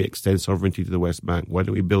 why don't we extend sovereignty to the West Bank? Why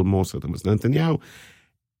don't we build more settlements? Netanyahu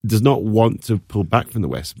does not want to pull back from the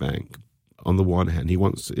West Bank. On the one hand, he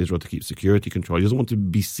wants Israel to keep security control. He doesn't want to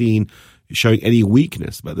be seen showing any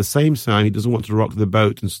weakness. But at the same time, he doesn't want to rock the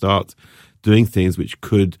boat and start doing things which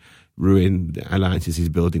could ruin the alliances he's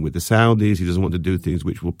building with the Saudis. He doesn't want to do things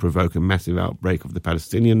which will provoke a massive outbreak of the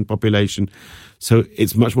Palestinian population. So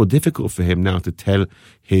it's much more difficult for him now to tell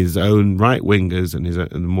his own right-wingers and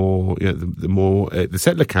the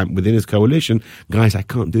settler camp within his coalition, guys, I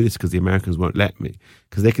can't do this because the Americans won't let me.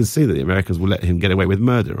 Because they can see that the Americans will let him get away with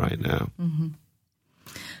murder right now. Mm-hmm.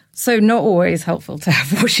 So not always helpful to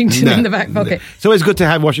have Washington in the back pocket. No. It's always good to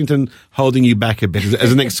have Washington holding you back a bit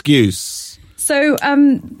as an excuse. So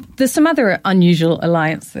there's some other unusual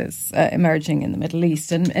alliances emerging in the Middle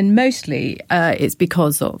East, and mostly it's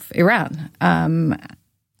because of Iran.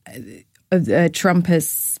 Trump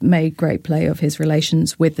has made great play of his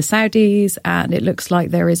relations with the Saudis, and it looks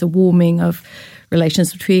like there is a warming of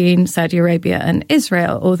relations between Saudi Arabia and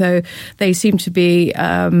Israel, although they seem to be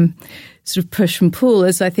sort of push and pull,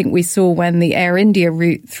 as I think we saw when the Air India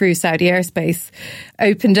route through Saudi airspace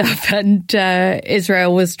opened up, and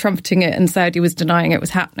Israel was trumpeting it and Saudi was denying it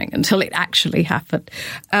was happening until it actually happened.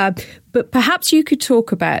 But perhaps you could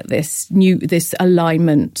talk about this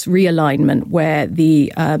realignment, where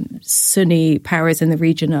the Sunni powers in the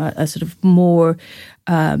region are sort of more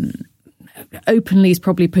openly is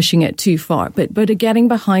probably pushing it too far, but are getting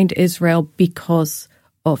behind Israel because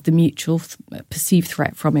of the mutual perceived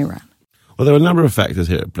threat from Iran. Well, there are a number of factors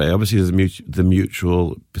here at play. Obviously, there's the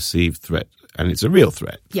mutual perceived threat, and it's a real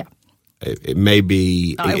threat. Yeah. It may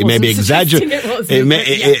be exaggerated.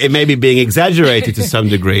 It may be being exaggerated to some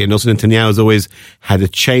degree. And also, Netanyahu has always had a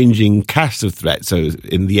changing cast of threats. So,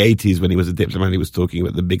 in the 80s, when he was a diplomat, he was talking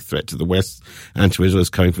about the big threat to the West and to Israel is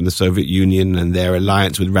coming from the Soviet Union and their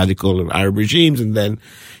alliance with radical Arab regimes. And then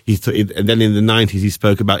and then in the 90s he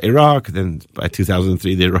spoke about Iraq. Then by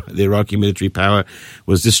 2003 the Iraqi military power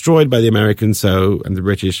was destroyed by the Americans and the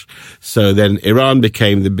British. So then Iran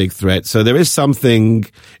became the big threat. So there is something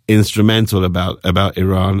instrumental about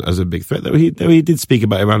Iran as a big threat, though he did speak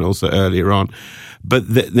about Iran also earlier on. But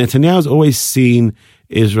Netanyahu's always seen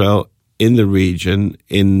Israel in the region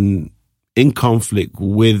in conflict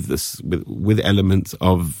with elements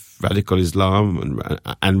of radical Islam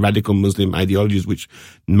and radical Muslim ideologies, which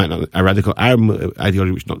a radical Arab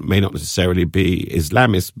ideology, which may not necessarily be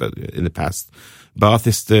Islamist, but in the past,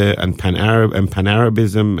 Ba'athist and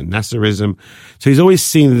Pan-Arabism and Nasserism. So he's always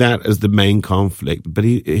seen that as the main conflict. But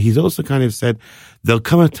he's also kind of said there'll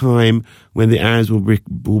come a time when the Arabs will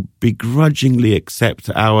begrudgingly accept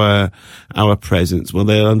our presence. Well,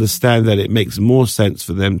 they'll understand that it makes more sense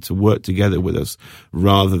for them to work together with us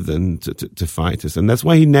rather than to fight us. And that's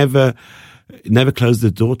why he never closed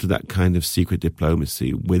the door to that kind of secret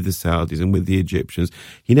diplomacy with the Saudis and with the Egyptians.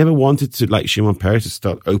 He never wanted to, like Shimon Peres, to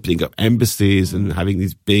start opening up embassies and having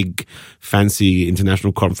these big, fancy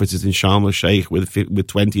international conferences in Sharm el-Sheikh with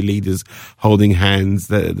 20 leaders holding hands,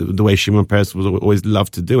 the way Shimon Peres was always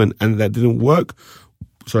loved to do. And that didn't work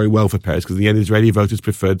very well for Peres, because in the end, Israeli voters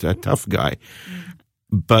preferred a tough guy.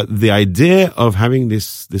 But the idea of having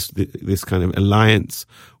this kind of alliance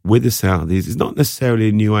with the Saudis is not necessarily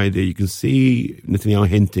a new idea. You can see Netanyahu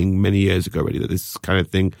hinting many years ago already that this kind of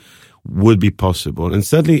thing would be possible. And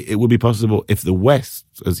certainly it would be possible if the West,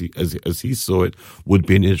 as he saw it, would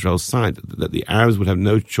be on Israel's side, that the Arabs would have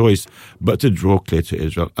no choice but to draw clear to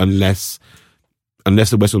Israel unless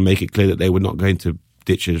the West will make it clear that they were not going to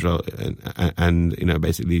ditch Israel and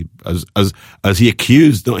basically as he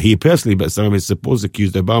accused, not he personally, but some of his supporters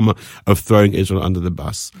accused Obama of throwing Israel under the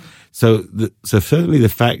bus. So certainly the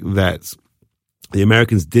fact that the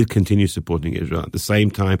Americans did continue supporting Israel at the same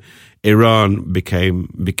time, Iran became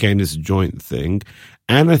this joint thing.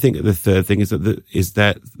 And I think the third thing is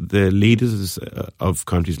that the leaders of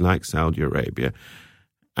countries like Saudi Arabia,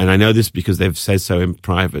 and I know this because they've said so in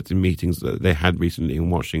private in meetings that they had recently in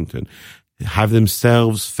Washington, have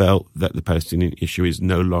themselves felt that the Palestinian issue is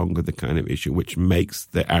no longer the kind of issue which makes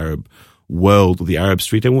the Arab world, or the Arab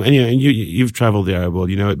street, and you've traveled the Arab world,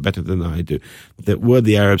 you know it better than I do. The word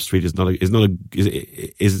the Arab street is not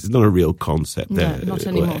a real concept. No, not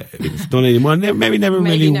anymore. It's not anymore. Maybe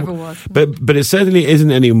never was. But it certainly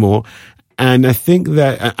isn't anymore. And I think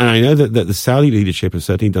that, and I know that the Saudi leadership has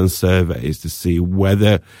certainly done surveys to see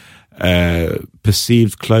whether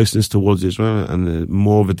perceived closeness towards Israel and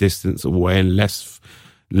more of a distance away and less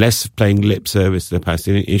playing lip service to the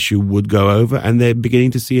Palestinian issue would go over, and they're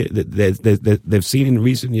beginning to see it. That they've seen in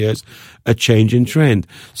recent years a change in trend.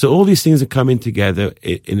 So all these things are coming together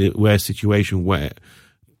in a situation where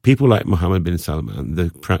people like Mohammed bin Salman,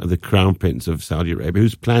 the crown prince of Saudi Arabia,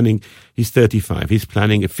 he's 35, he's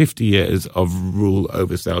planning 50 years of rule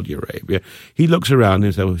over Saudi Arabia. He looks around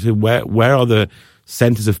and says, where are the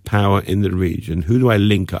centers of power in the region? Who do I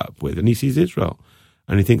link up with? And he sees Israel.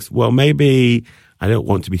 And he thinks, well, maybe I don't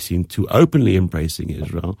want to be seen too openly embracing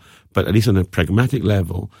Israel, but at least on a pragmatic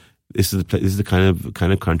level, this is the kind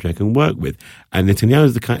of country I can work with. And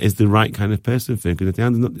Netanyahu is the right kind of person for him, because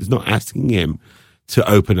Netanyahu is not asking him to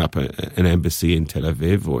open up an embassy in Tel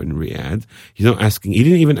Aviv or in Riyadh. He's not asking. He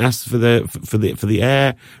didn't even ask for the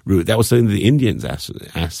air route. That was something the Indians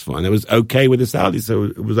asked for, and it was okay with the Saudis. So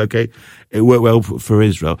it was okay. It worked well for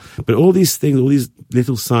Israel. But all these things, all these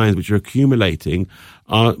little signs which are accumulating,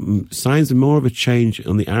 are signs of more of a change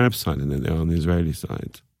on the Arab side than they are on the Israeli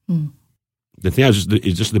side. Netanyahu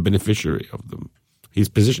is just the beneficiary of them. He's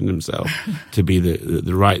positioned himself to be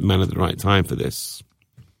the right man at the right time for this.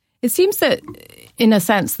 It seems that, in a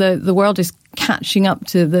sense, the world is catching up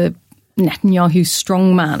to the Netanyahu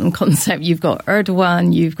strongman concept. You've got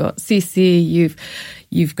Erdogan, you've got Sisi,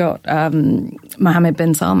 you've got Mohammed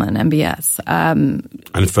bin Salman, MBS.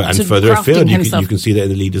 And further afield, you can see that in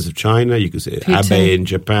the leaders of China. You can see Abe in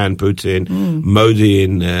Japan, Putin, Modi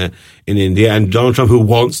in India, and Donald Trump, who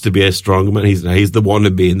wants to be a strongman. He's the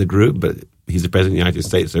wannabe in the group, but he's the president of the United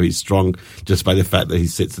States, so he's strong just by the fact that he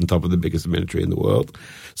sits on top of the biggest military in the world.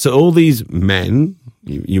 So all these men,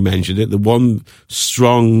 you mentioned it, the one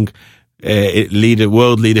strong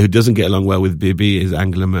world leader who doesn't get along well with Bibi is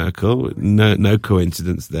Angela Merkel. No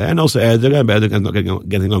coincidence there. And also Erdogan. But Erdogan's not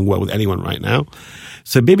getting along well with anyone right now.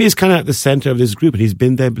 So Bibi is kind of at the center of this group, and he's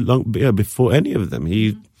been there before any of them.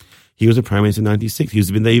 He was a prime minister in 1996.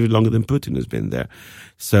 He's been there even longer than Putin has been there.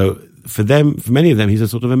 So for many of them, he's a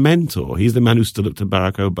sort of a mentor. He's the man who stood up to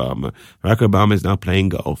Barack Obama. Barack Obama is now playing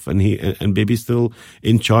golf, and Bibi's still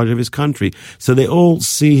in charge of his country. So they all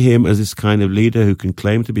see him as this kind of leader who can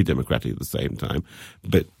claim to be democratic at the same time,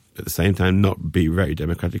 but at the same time not be very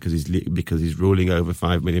democratic because he's ruling over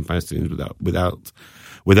 5 million Palestinians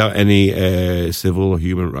without any civil or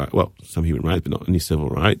human rights. Well, some human rights, but not any civil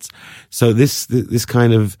rights. So this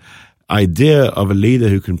kind of idea of a leader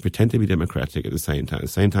who can pretend to be democratic at the same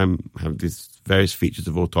time have these various features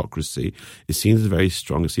of autocracy is seen as very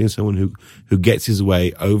strong. It's seen as someone who gets his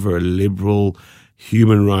way over a liberal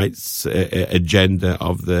human rights agenda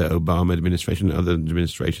of the Obama administration and other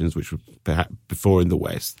administrations which were perhaps before in the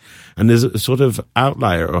West. And there's a sort of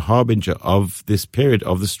outlier or harbinger of this period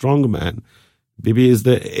of the strong man. Bibi is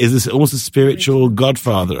this almost a spiritual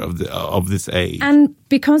godfather of this age. And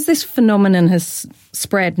because this phenomenon has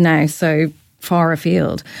spread now so far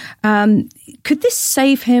afield, could this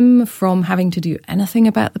save him from having to do anything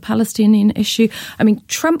about the Palestinian issue? I mean,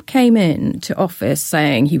 Trump came in to office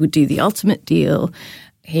saying he would do the ultimate deal.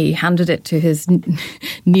 He handed it to his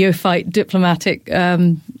neophyte diplomatic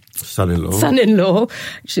son-in-law,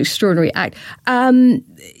 which is an extraordinary act.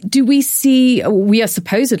 We are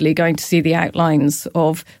supposedly going to see the outlines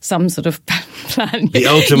of some sort of plan. The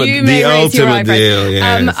ultimate deal,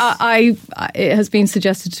 yes. It has been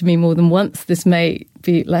suggested to me more than once this may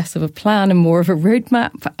be less of a plan and more of a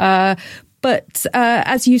roadmap. But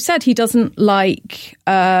as you said, he doesn't like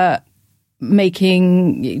having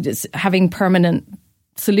permanent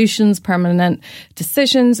solutions, permanent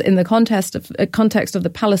decisions. In the context of the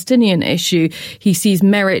Palestinian issue, he sees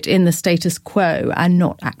merit in the status quo and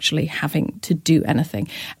not actually having to do anything.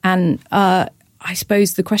 And I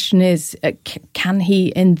suppose the question is, can he,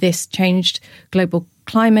 in this changed global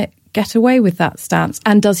climate, get away with that stance?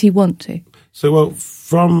 And does he want to? So, well,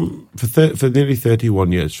 for nearly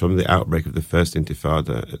 31 years, from the outbreak of the First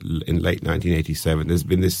Intifada in late 1987, there's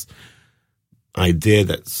been this idea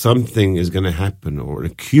that something is going to happen, or an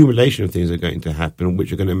accumulation of things are going to happen, which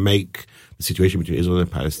are going to make the situation between Israel and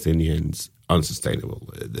Palestinians unsustainable.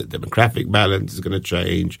 The demographic balance is going to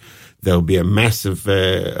change. There'll be a massive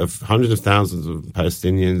of hundreds of thousands of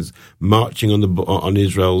Palestinians marching on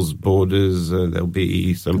Israel's borders. There'll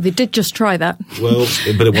be some. They did just try that. Well,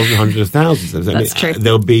 but it wasn't hundreds of thousands. That's true.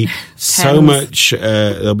 There'll be so much.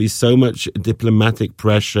 There'll be so much diplomatic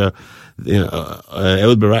pressure.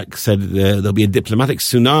 Ehud Barak said there'll be a diplomatic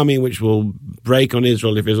tsunami which will break on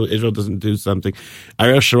Israel if Israel doesn't do something.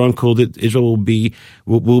 Ariel Sharon called it Israel will be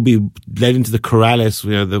led into the corrales,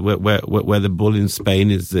 where the bull in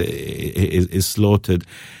Spain is slaughtered.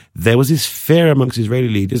 There was this fear amongst Israeli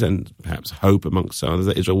leaders, and perhaps hope amongst others,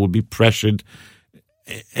 that Israel would be pressured.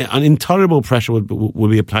 An intolerable pressure would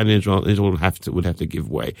be applied on Israel. Israel would have to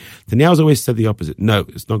give way. Netanyahu's always said the opposite. No,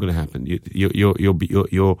 it's not going to happen.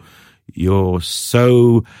 You're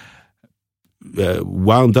so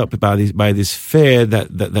wound up by this fear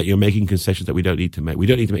that you're making concessions that we don't need to make. We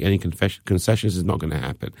don't need to make any concessions. It's not going to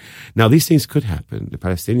happen. Now, these things could happen. The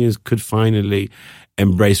Palestinians could finally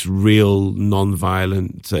embrace real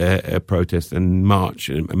non-violent protest and march.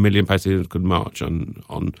 A million Palestinians could march on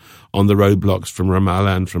the roadblocks from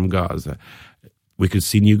Ramallah and from Gaza. We could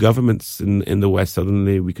see new governments in the West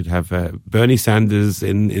suddenly. We could have Bernie Sanders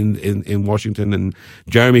in Washington and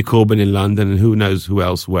Jeremy Corbyn in London and who knows who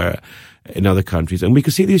else where in other countries. And we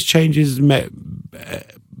could see these changes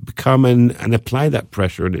become and apply that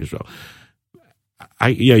pressure on Israel.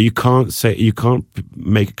 You can't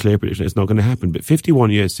make a clear prediction. It's not going to happen. But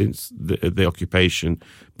 51 years since the occupation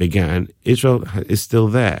began, Israel is still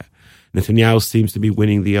there. Netanyahu seems to be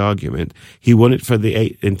winning the argument. He won it for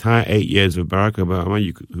the entire 8 years of Barack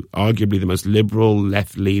Obama, arguably the most liberal,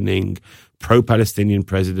 left-leaning, pro-Palestinian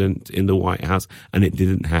president in the White House, and it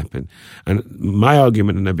didn't happen. And my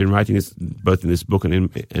argument, and I've been writing this both in this book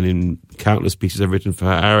and in countless pieces I've written for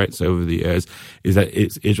Haaretz over the years, is that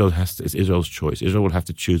it's Israel's choice. Israel will have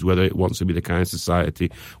to choose whether it wants to be the kind of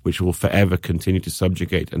society which will forever continue to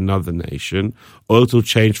subjugate another nation, or it will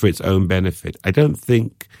change for its own benefit. I don't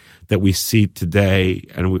think that we see today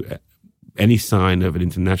any sign of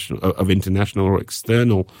international or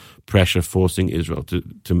external pressure forcing Israel to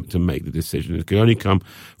make the decision. It can only come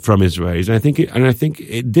from Israelis, and I think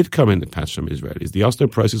it did come in the past from Israelis. The Oslo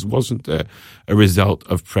process wasn't a result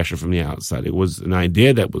of pressure from the outside. It was an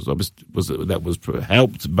idea that was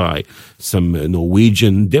helped by some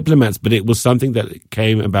Norwegian diplomats, but it was something that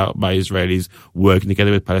came about by Israelis working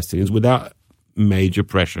together with Palestinians without major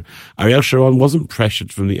pressure. Ariel Sharon wasn't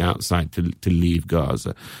pressured from the outside to leave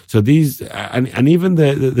Gaza. So these, and even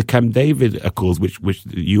the Camp David Accords, which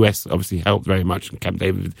the US obviously helped very much, and Camp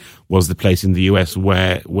David was the place in the US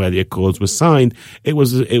where the Accords were signed. It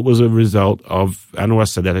was a result of Anwar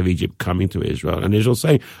Sadat of Egypt coming to Israel, and Israel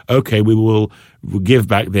saying, okay, we'll give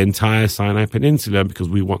back the entire Sinai Peninsula because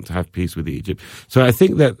we want to have peace with Egypt. So I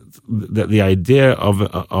think that the idea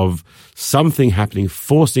of something happening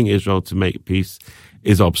forcing Israel to make peace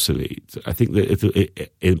is obsolete. I think that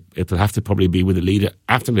it'll have to probably be with a leader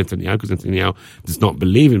after Netanyahu, because Netanyahu does not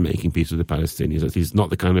believe in making peace with the Palestinians. He's not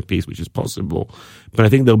the kind of peace which is possible. But I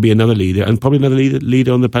think there'll be another leader, and probably another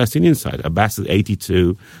leader on the Palestinian side. Abbas at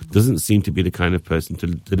 82 doesn't seem to be the kind of person to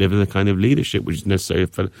deliver the kind of leadership which is necessary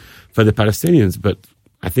for the Palestinians. But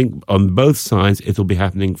I think on both sides it'll be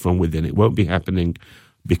happening from within. It won't be happening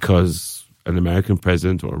because an American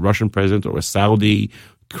president or a Russian president or a Saudi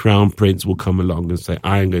crown prince will come along and say,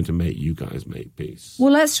 I am going to make you guys make peace.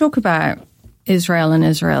 Well, let's talk about Israel and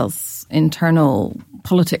Israel's internal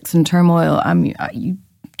politics and turmoil. You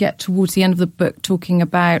get towards the end of the book talking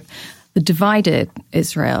about the divided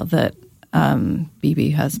Israel that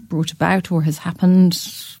Bibi has brought about or has happened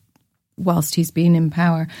whilst he's been in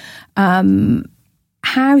power.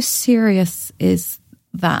 How serious is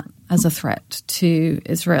that as a threat to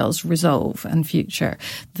Israel's resolve and future,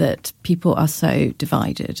 that people are so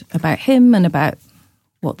divided about him and about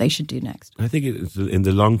what they should do next? I think in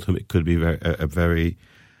the long term it could be a very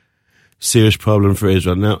serious problem for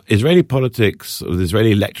Israel. Now, Israeli politics, or the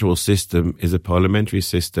Israeli electoral system, is a parliamentary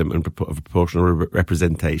system and of proportional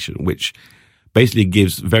representation, which basically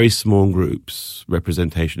gives very small groups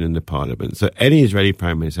representation in the parliament. So any Israeli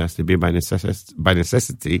prime minister has to be by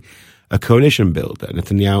necessity a coalition builder.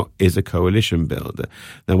 Netanyahu is a coalition builder.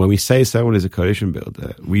 Now, when we say someone is a coalition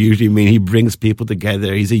builder, we usually mean he brings people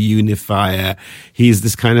together. He's a unifier. He's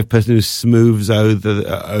this kind of person who smooths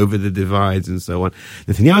over the divides and so on.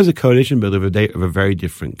 Netanyahu is a coalition builder of a very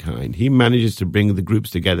different kind. He manages to bring the groups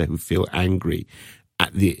together who feel angry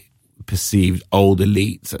at the perceived old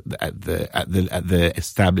elites at the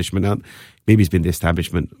establishment. Now, maybe he's been the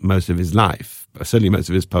establishment most of his life, certainly most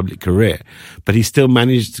of his public career, but he still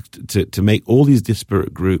managed to make all these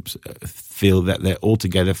disparate groups feel that they're all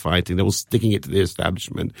together fighting, they're all sticking it to the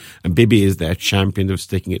establishment, and Bibi is their champion of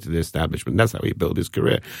sticking it to the establishment. That's how he built his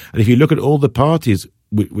career. And if you look at all the parties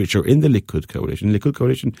which are in the Likud coalition. The Likud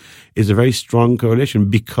coalition is a very strong coalition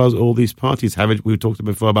because all these parties have it. We talked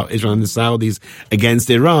before about Israel and the Saudis against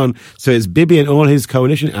Iran. So it's Bibi and all his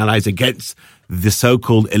coalition allies against the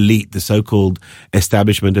so-called elite, the so-called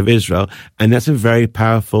establishment of Israel. And that's a very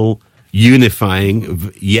powerful,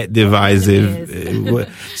 unifying, yet divisive.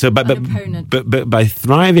 But by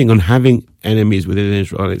thriving on having enemies within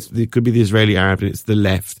Israel, it could be the Israeli Arab, and it's the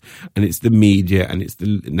left, and it's the media, and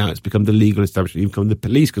now it's become the legal establishment, it's become the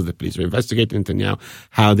police, because the police are investigating Netanyahu,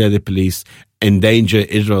 how dare the police endanger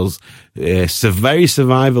Israel's very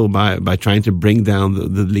survival by trying to bring down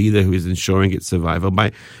the leader who is ensuring its survival.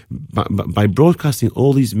 By broadcasting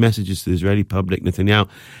all these messages to the Israeli public, Netanyahu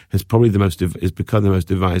has become the most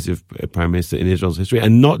divisive prime minister in Israel's history,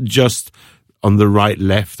 and not just on the right,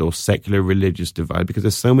 left, or secular religious divide, because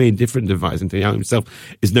there's so many different divides. And Netanyahu himself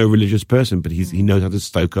is no religious person, but he knows how to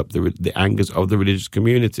stoke up the angers of the religious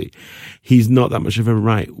community. He's not that much of a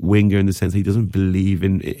right winger in the sense that he doesn't believe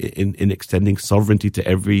in extending sovereignty to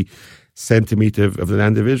every centimeter of the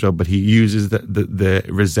land of Israel, but he uses the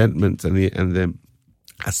resentment and the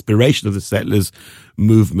aspiration of the settlers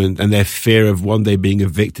movement and their fear of one day being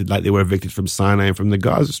evicted, like they were evicted from Sinai and from the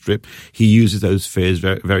Gaza Strip. He uses those fears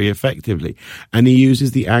very, very effectively. And he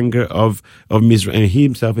uses the anger of Mizrahi. And he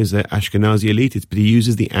himself is an Ashkenazi elitist, but he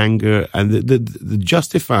uses the anger and the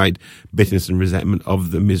justified bitterness and resentment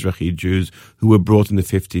of the Mizrahi Jews who were brought in the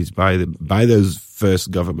 50s by those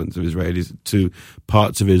first governments of Israelis to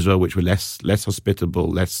parts of Israel which were less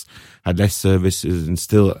hospitable, had less services, and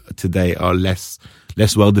still today are less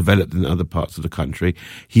well developed than other parts of the country.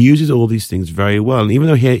 He uses all these things very well. And even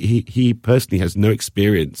though he personally has no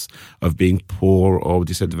experience of being poor or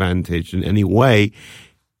disadvantaged in any way,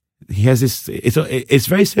 he has this. It's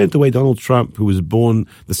very similar to the way Donald Trump, who was born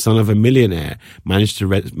the son of a millionaire, managed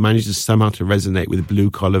to somehow to resonate with blue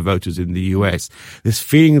collar voters in the U.S. This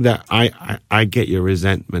feeling that I get your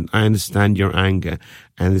resentment, I understand your anger,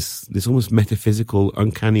 and this almost metaphysical,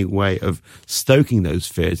 uncanny way of stoking those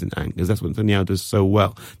fears and angers. That's what Netanyahu does so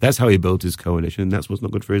well. That's how he built his coalition, and that's what's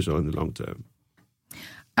not good for Israel in the long term.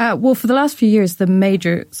 Well, for the last few years, the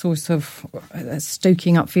major source of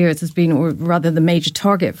stoking up fears has been, or rather the major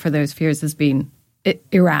target for those fears has been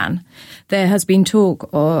Iran. There has been talk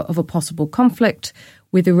of a possible conflict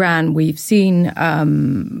with Iran, we've seen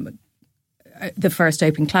the first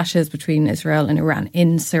open clashes between Israel and Iran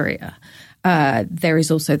in Syria. There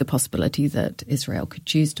is also the possibility that Israel could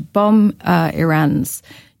choose to bomb Iran's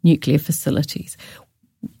nuclear facilities.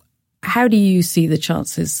 How do you see the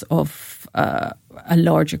chances of a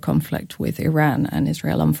larger conflict with Iran and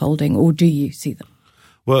Israel unfolding, or do you see them?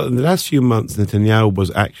 Well, in the last few months, Netanyahu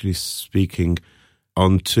was actually speaking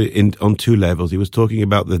on two levels. He was talking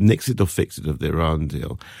about the nix it or fix it of the Iran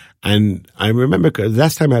deal. And I remember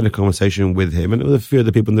last time I had a conversation with him, and there were a few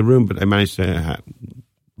other people in the room, but I managed to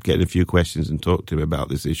get a few questions and talk to him about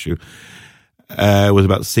this issue. It was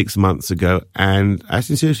about 6 months ago, and I asked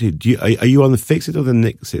him seriously, are you on the fix it or the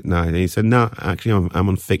nix it now? And he said, no, actually I'm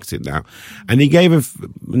on fix it now. And he gave a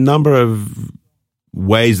number of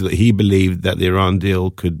ways that he believed that the Iran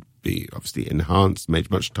deal could be obviously enhanced, made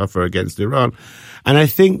much tougher against Iran. And I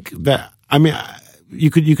think that, I mean, you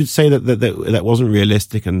could say that wasn't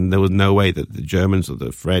realistic, and there was no way that the Germans or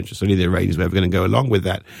the French or certainly the Iranians were ever going to go along with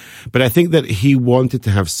that. But I think that he wanted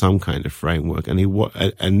to have some kind of framework,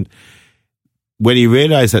 and when he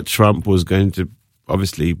realized that Trump was going to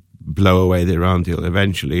obviously blow away the Iran deal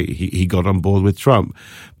eventually, he got on board with Trump.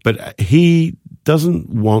 But he doesn't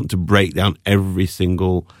want to break down every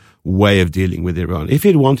single way of dealing with Iran. If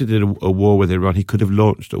he'd wanted a war with Iran, he could have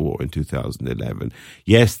launched a war in 2011.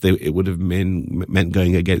 Yes, it would have meant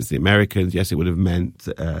going against the Americans. Yes, it would have meant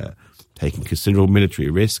taking considerable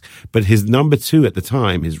military risk. But his number two at the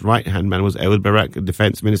time, his right-hand man, was Ehud Barak, the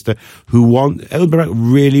defense minister, Ehud Barak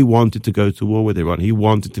really wanted to go to war with Iran. He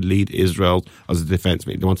wanted to lead Israel as a defense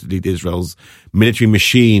minister. He wanted to lead Israel's military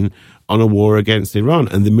machine on a war against Iran,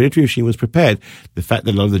 and the military machine was prepared. The fact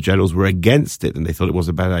that a lot of the generals were against it and they thought it was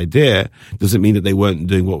a bad idea doesn't mean that they weren't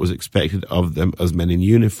doing what was expected of them as men in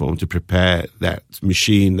uniform to prepare that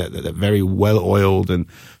machine, that very well-oiled and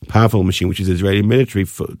powerful machine, which is the Israeli military,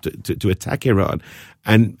 to attack Iran.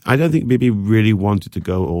 And I don't think Bibi really wanted to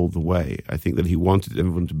go all the way. I think that he wanted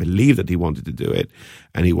everyone to believe that he wanted to do it,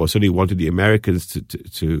 and he certainly wanted the Americans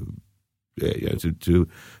to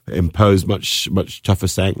impose much tougher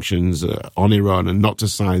sanctions on Iran and not to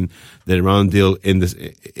sign the Iran deal in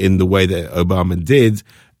the way that Obama did,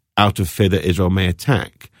 out of fear that Israel may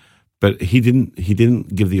attack. But he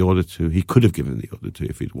didn't give the order to. He could have given the order to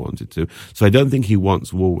if he'd wanted to. So I don't think he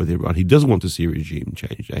wants war with Iran. He does want to see regime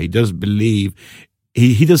change. He does believe.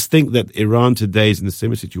 He does think that Iran today is in a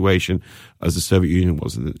similar situation as the Soviet Union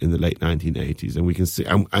was in the late 1980s, and we can see,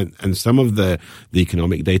 and some of the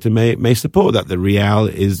economic data may support that. The rial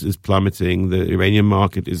is plummeting, the Iranian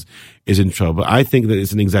market is in trouble. I think that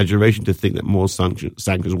it's an exaggeration to think that more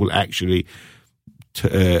sanctions will actually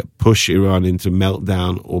push Iran into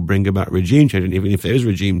meltdown or bring about regime change. And even if there is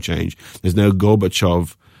regime change, there's no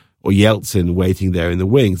Gorbachev or Yeltsin waiting there in the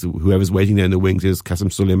wings. Whoever's waiting there in the wings is Qasem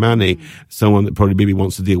Soleimani, someone that probably maybe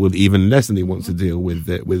wants to deal with even less than he wants to deal with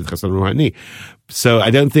Hassan Rouhani. So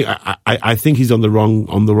I don't think I think he's on the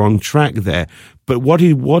wrong track there. But what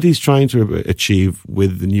he's trying to achieve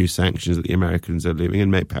with the new sanctions that the Americans are leaving,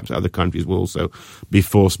 and maybe perhaps other countries will also be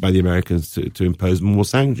forced by the Americans to impose more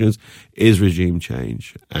sanctions, is regime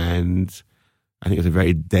change. And I think it's a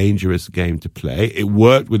very dangerous game to play. It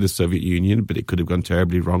worked with the Soviet Union, but it could have gone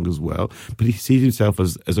terribly wrong as well. But he sees himself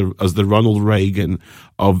as the Ronald Reagan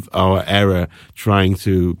of our era, trying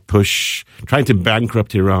to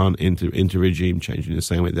bankrupt Iran into regime change, in the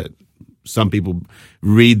same way that some people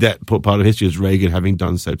read that part of history as Reagan having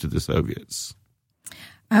done so to the Soviets.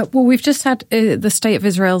 Well, we've just had the State of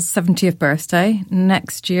Israel's 70th birthday.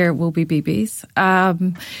 Next year will be Bibi's.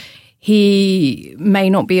 He may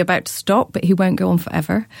not be about to stop, but he won't go on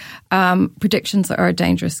forever. Predictions are a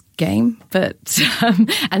dangerous game, but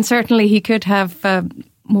and certainly he could have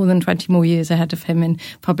more than 20 more years ahead of him in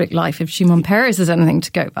public life if Shimon Peres is anything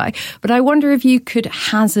to go by. But I wonder if you could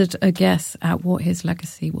hazard a guess at what his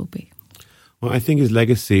legacy will be. Well, I think his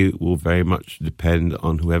legacy will very much depend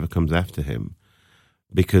on whoever comes after him,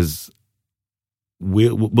 because I'm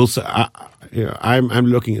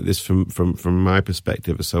looking at this from my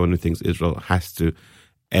perspective as someone who thinks Israel has to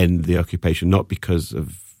end the occupation, not because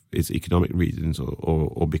of its economic reasons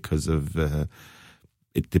or because of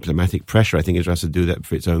its diplomatic pressure. I think Israel has to do that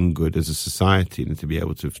for its own good as a society, and to be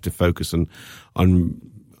able to focus on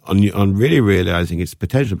really realizing its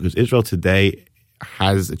potential, because Israel today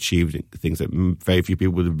has achieved things that very few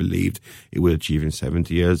people would have believed it would achieve in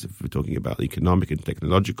 70 years, if we're talking about economic and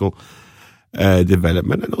technological.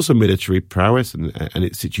 development and also military prowess and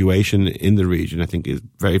its situation in the region. I think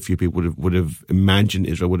very few people would have imagined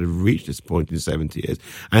Israel would have reached this point in 70 years.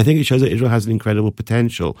 And I think it shows that Israel has an incredible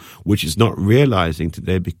potential, which it's not realizing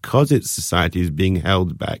today because its society is being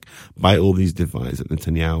held back by all these divides that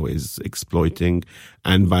Netanyahu is exploiting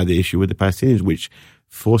and by the issue with the Palestinians, which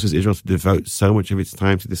forces Israel to devote so much of its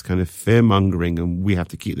time to this kind of fear-mongering, and we have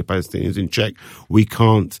to keep the Palestinians in check. We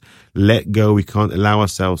can't let go. We can't allow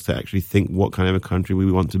ourselves to actually think what kind of a country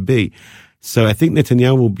we want to be. So I think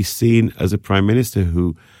Netanyahu will be seen as a prime minister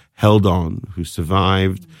who held on, who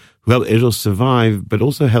survived, who helped Israel survive, but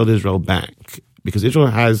also held Israel back. Because Israel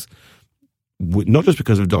has, not just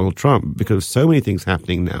because of Donald Trump, because of so many things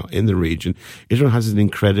happening now in the region, Israel has an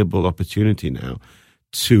incredible opportunity now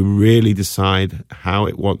to really decide how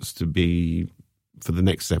it wants to be for the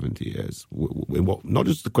next 70 years. Not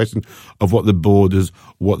just the question of what the borders,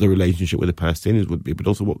 what the relationship with the Palestinians would be, but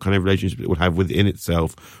also what kind of relationship it would have within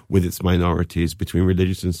itself, with its minorities, between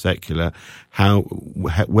religious and secular.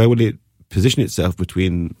 Where would it position itself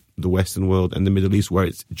between the Western world and the Middle East, where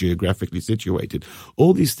it's geographically situated?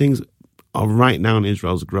 All these things are right now in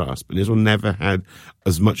Israel's grasp, and Israel never had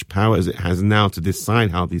as much power as it has now to decide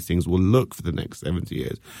how these things will look for the next 70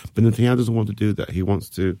 years. But Netanyahu doesn't want to do that. He wants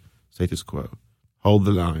to status quo, hold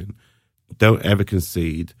the line, don't ever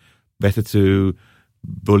concede. Better to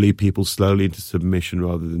bully people slowly into submission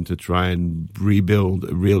rather than to try and rebuild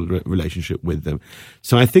a real relationship with them.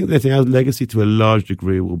 So I think that Netanyahu's legacy to a large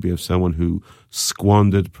degree will be of someone who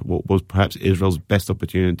squandered what was perhaps Israel's best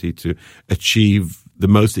opportunity to achieve the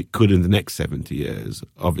most it could in the next 70 years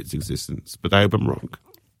of its existence. But I hope I'm wrong.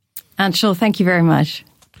 Anshul, thank you very much.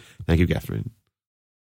 Thank you, Catherine.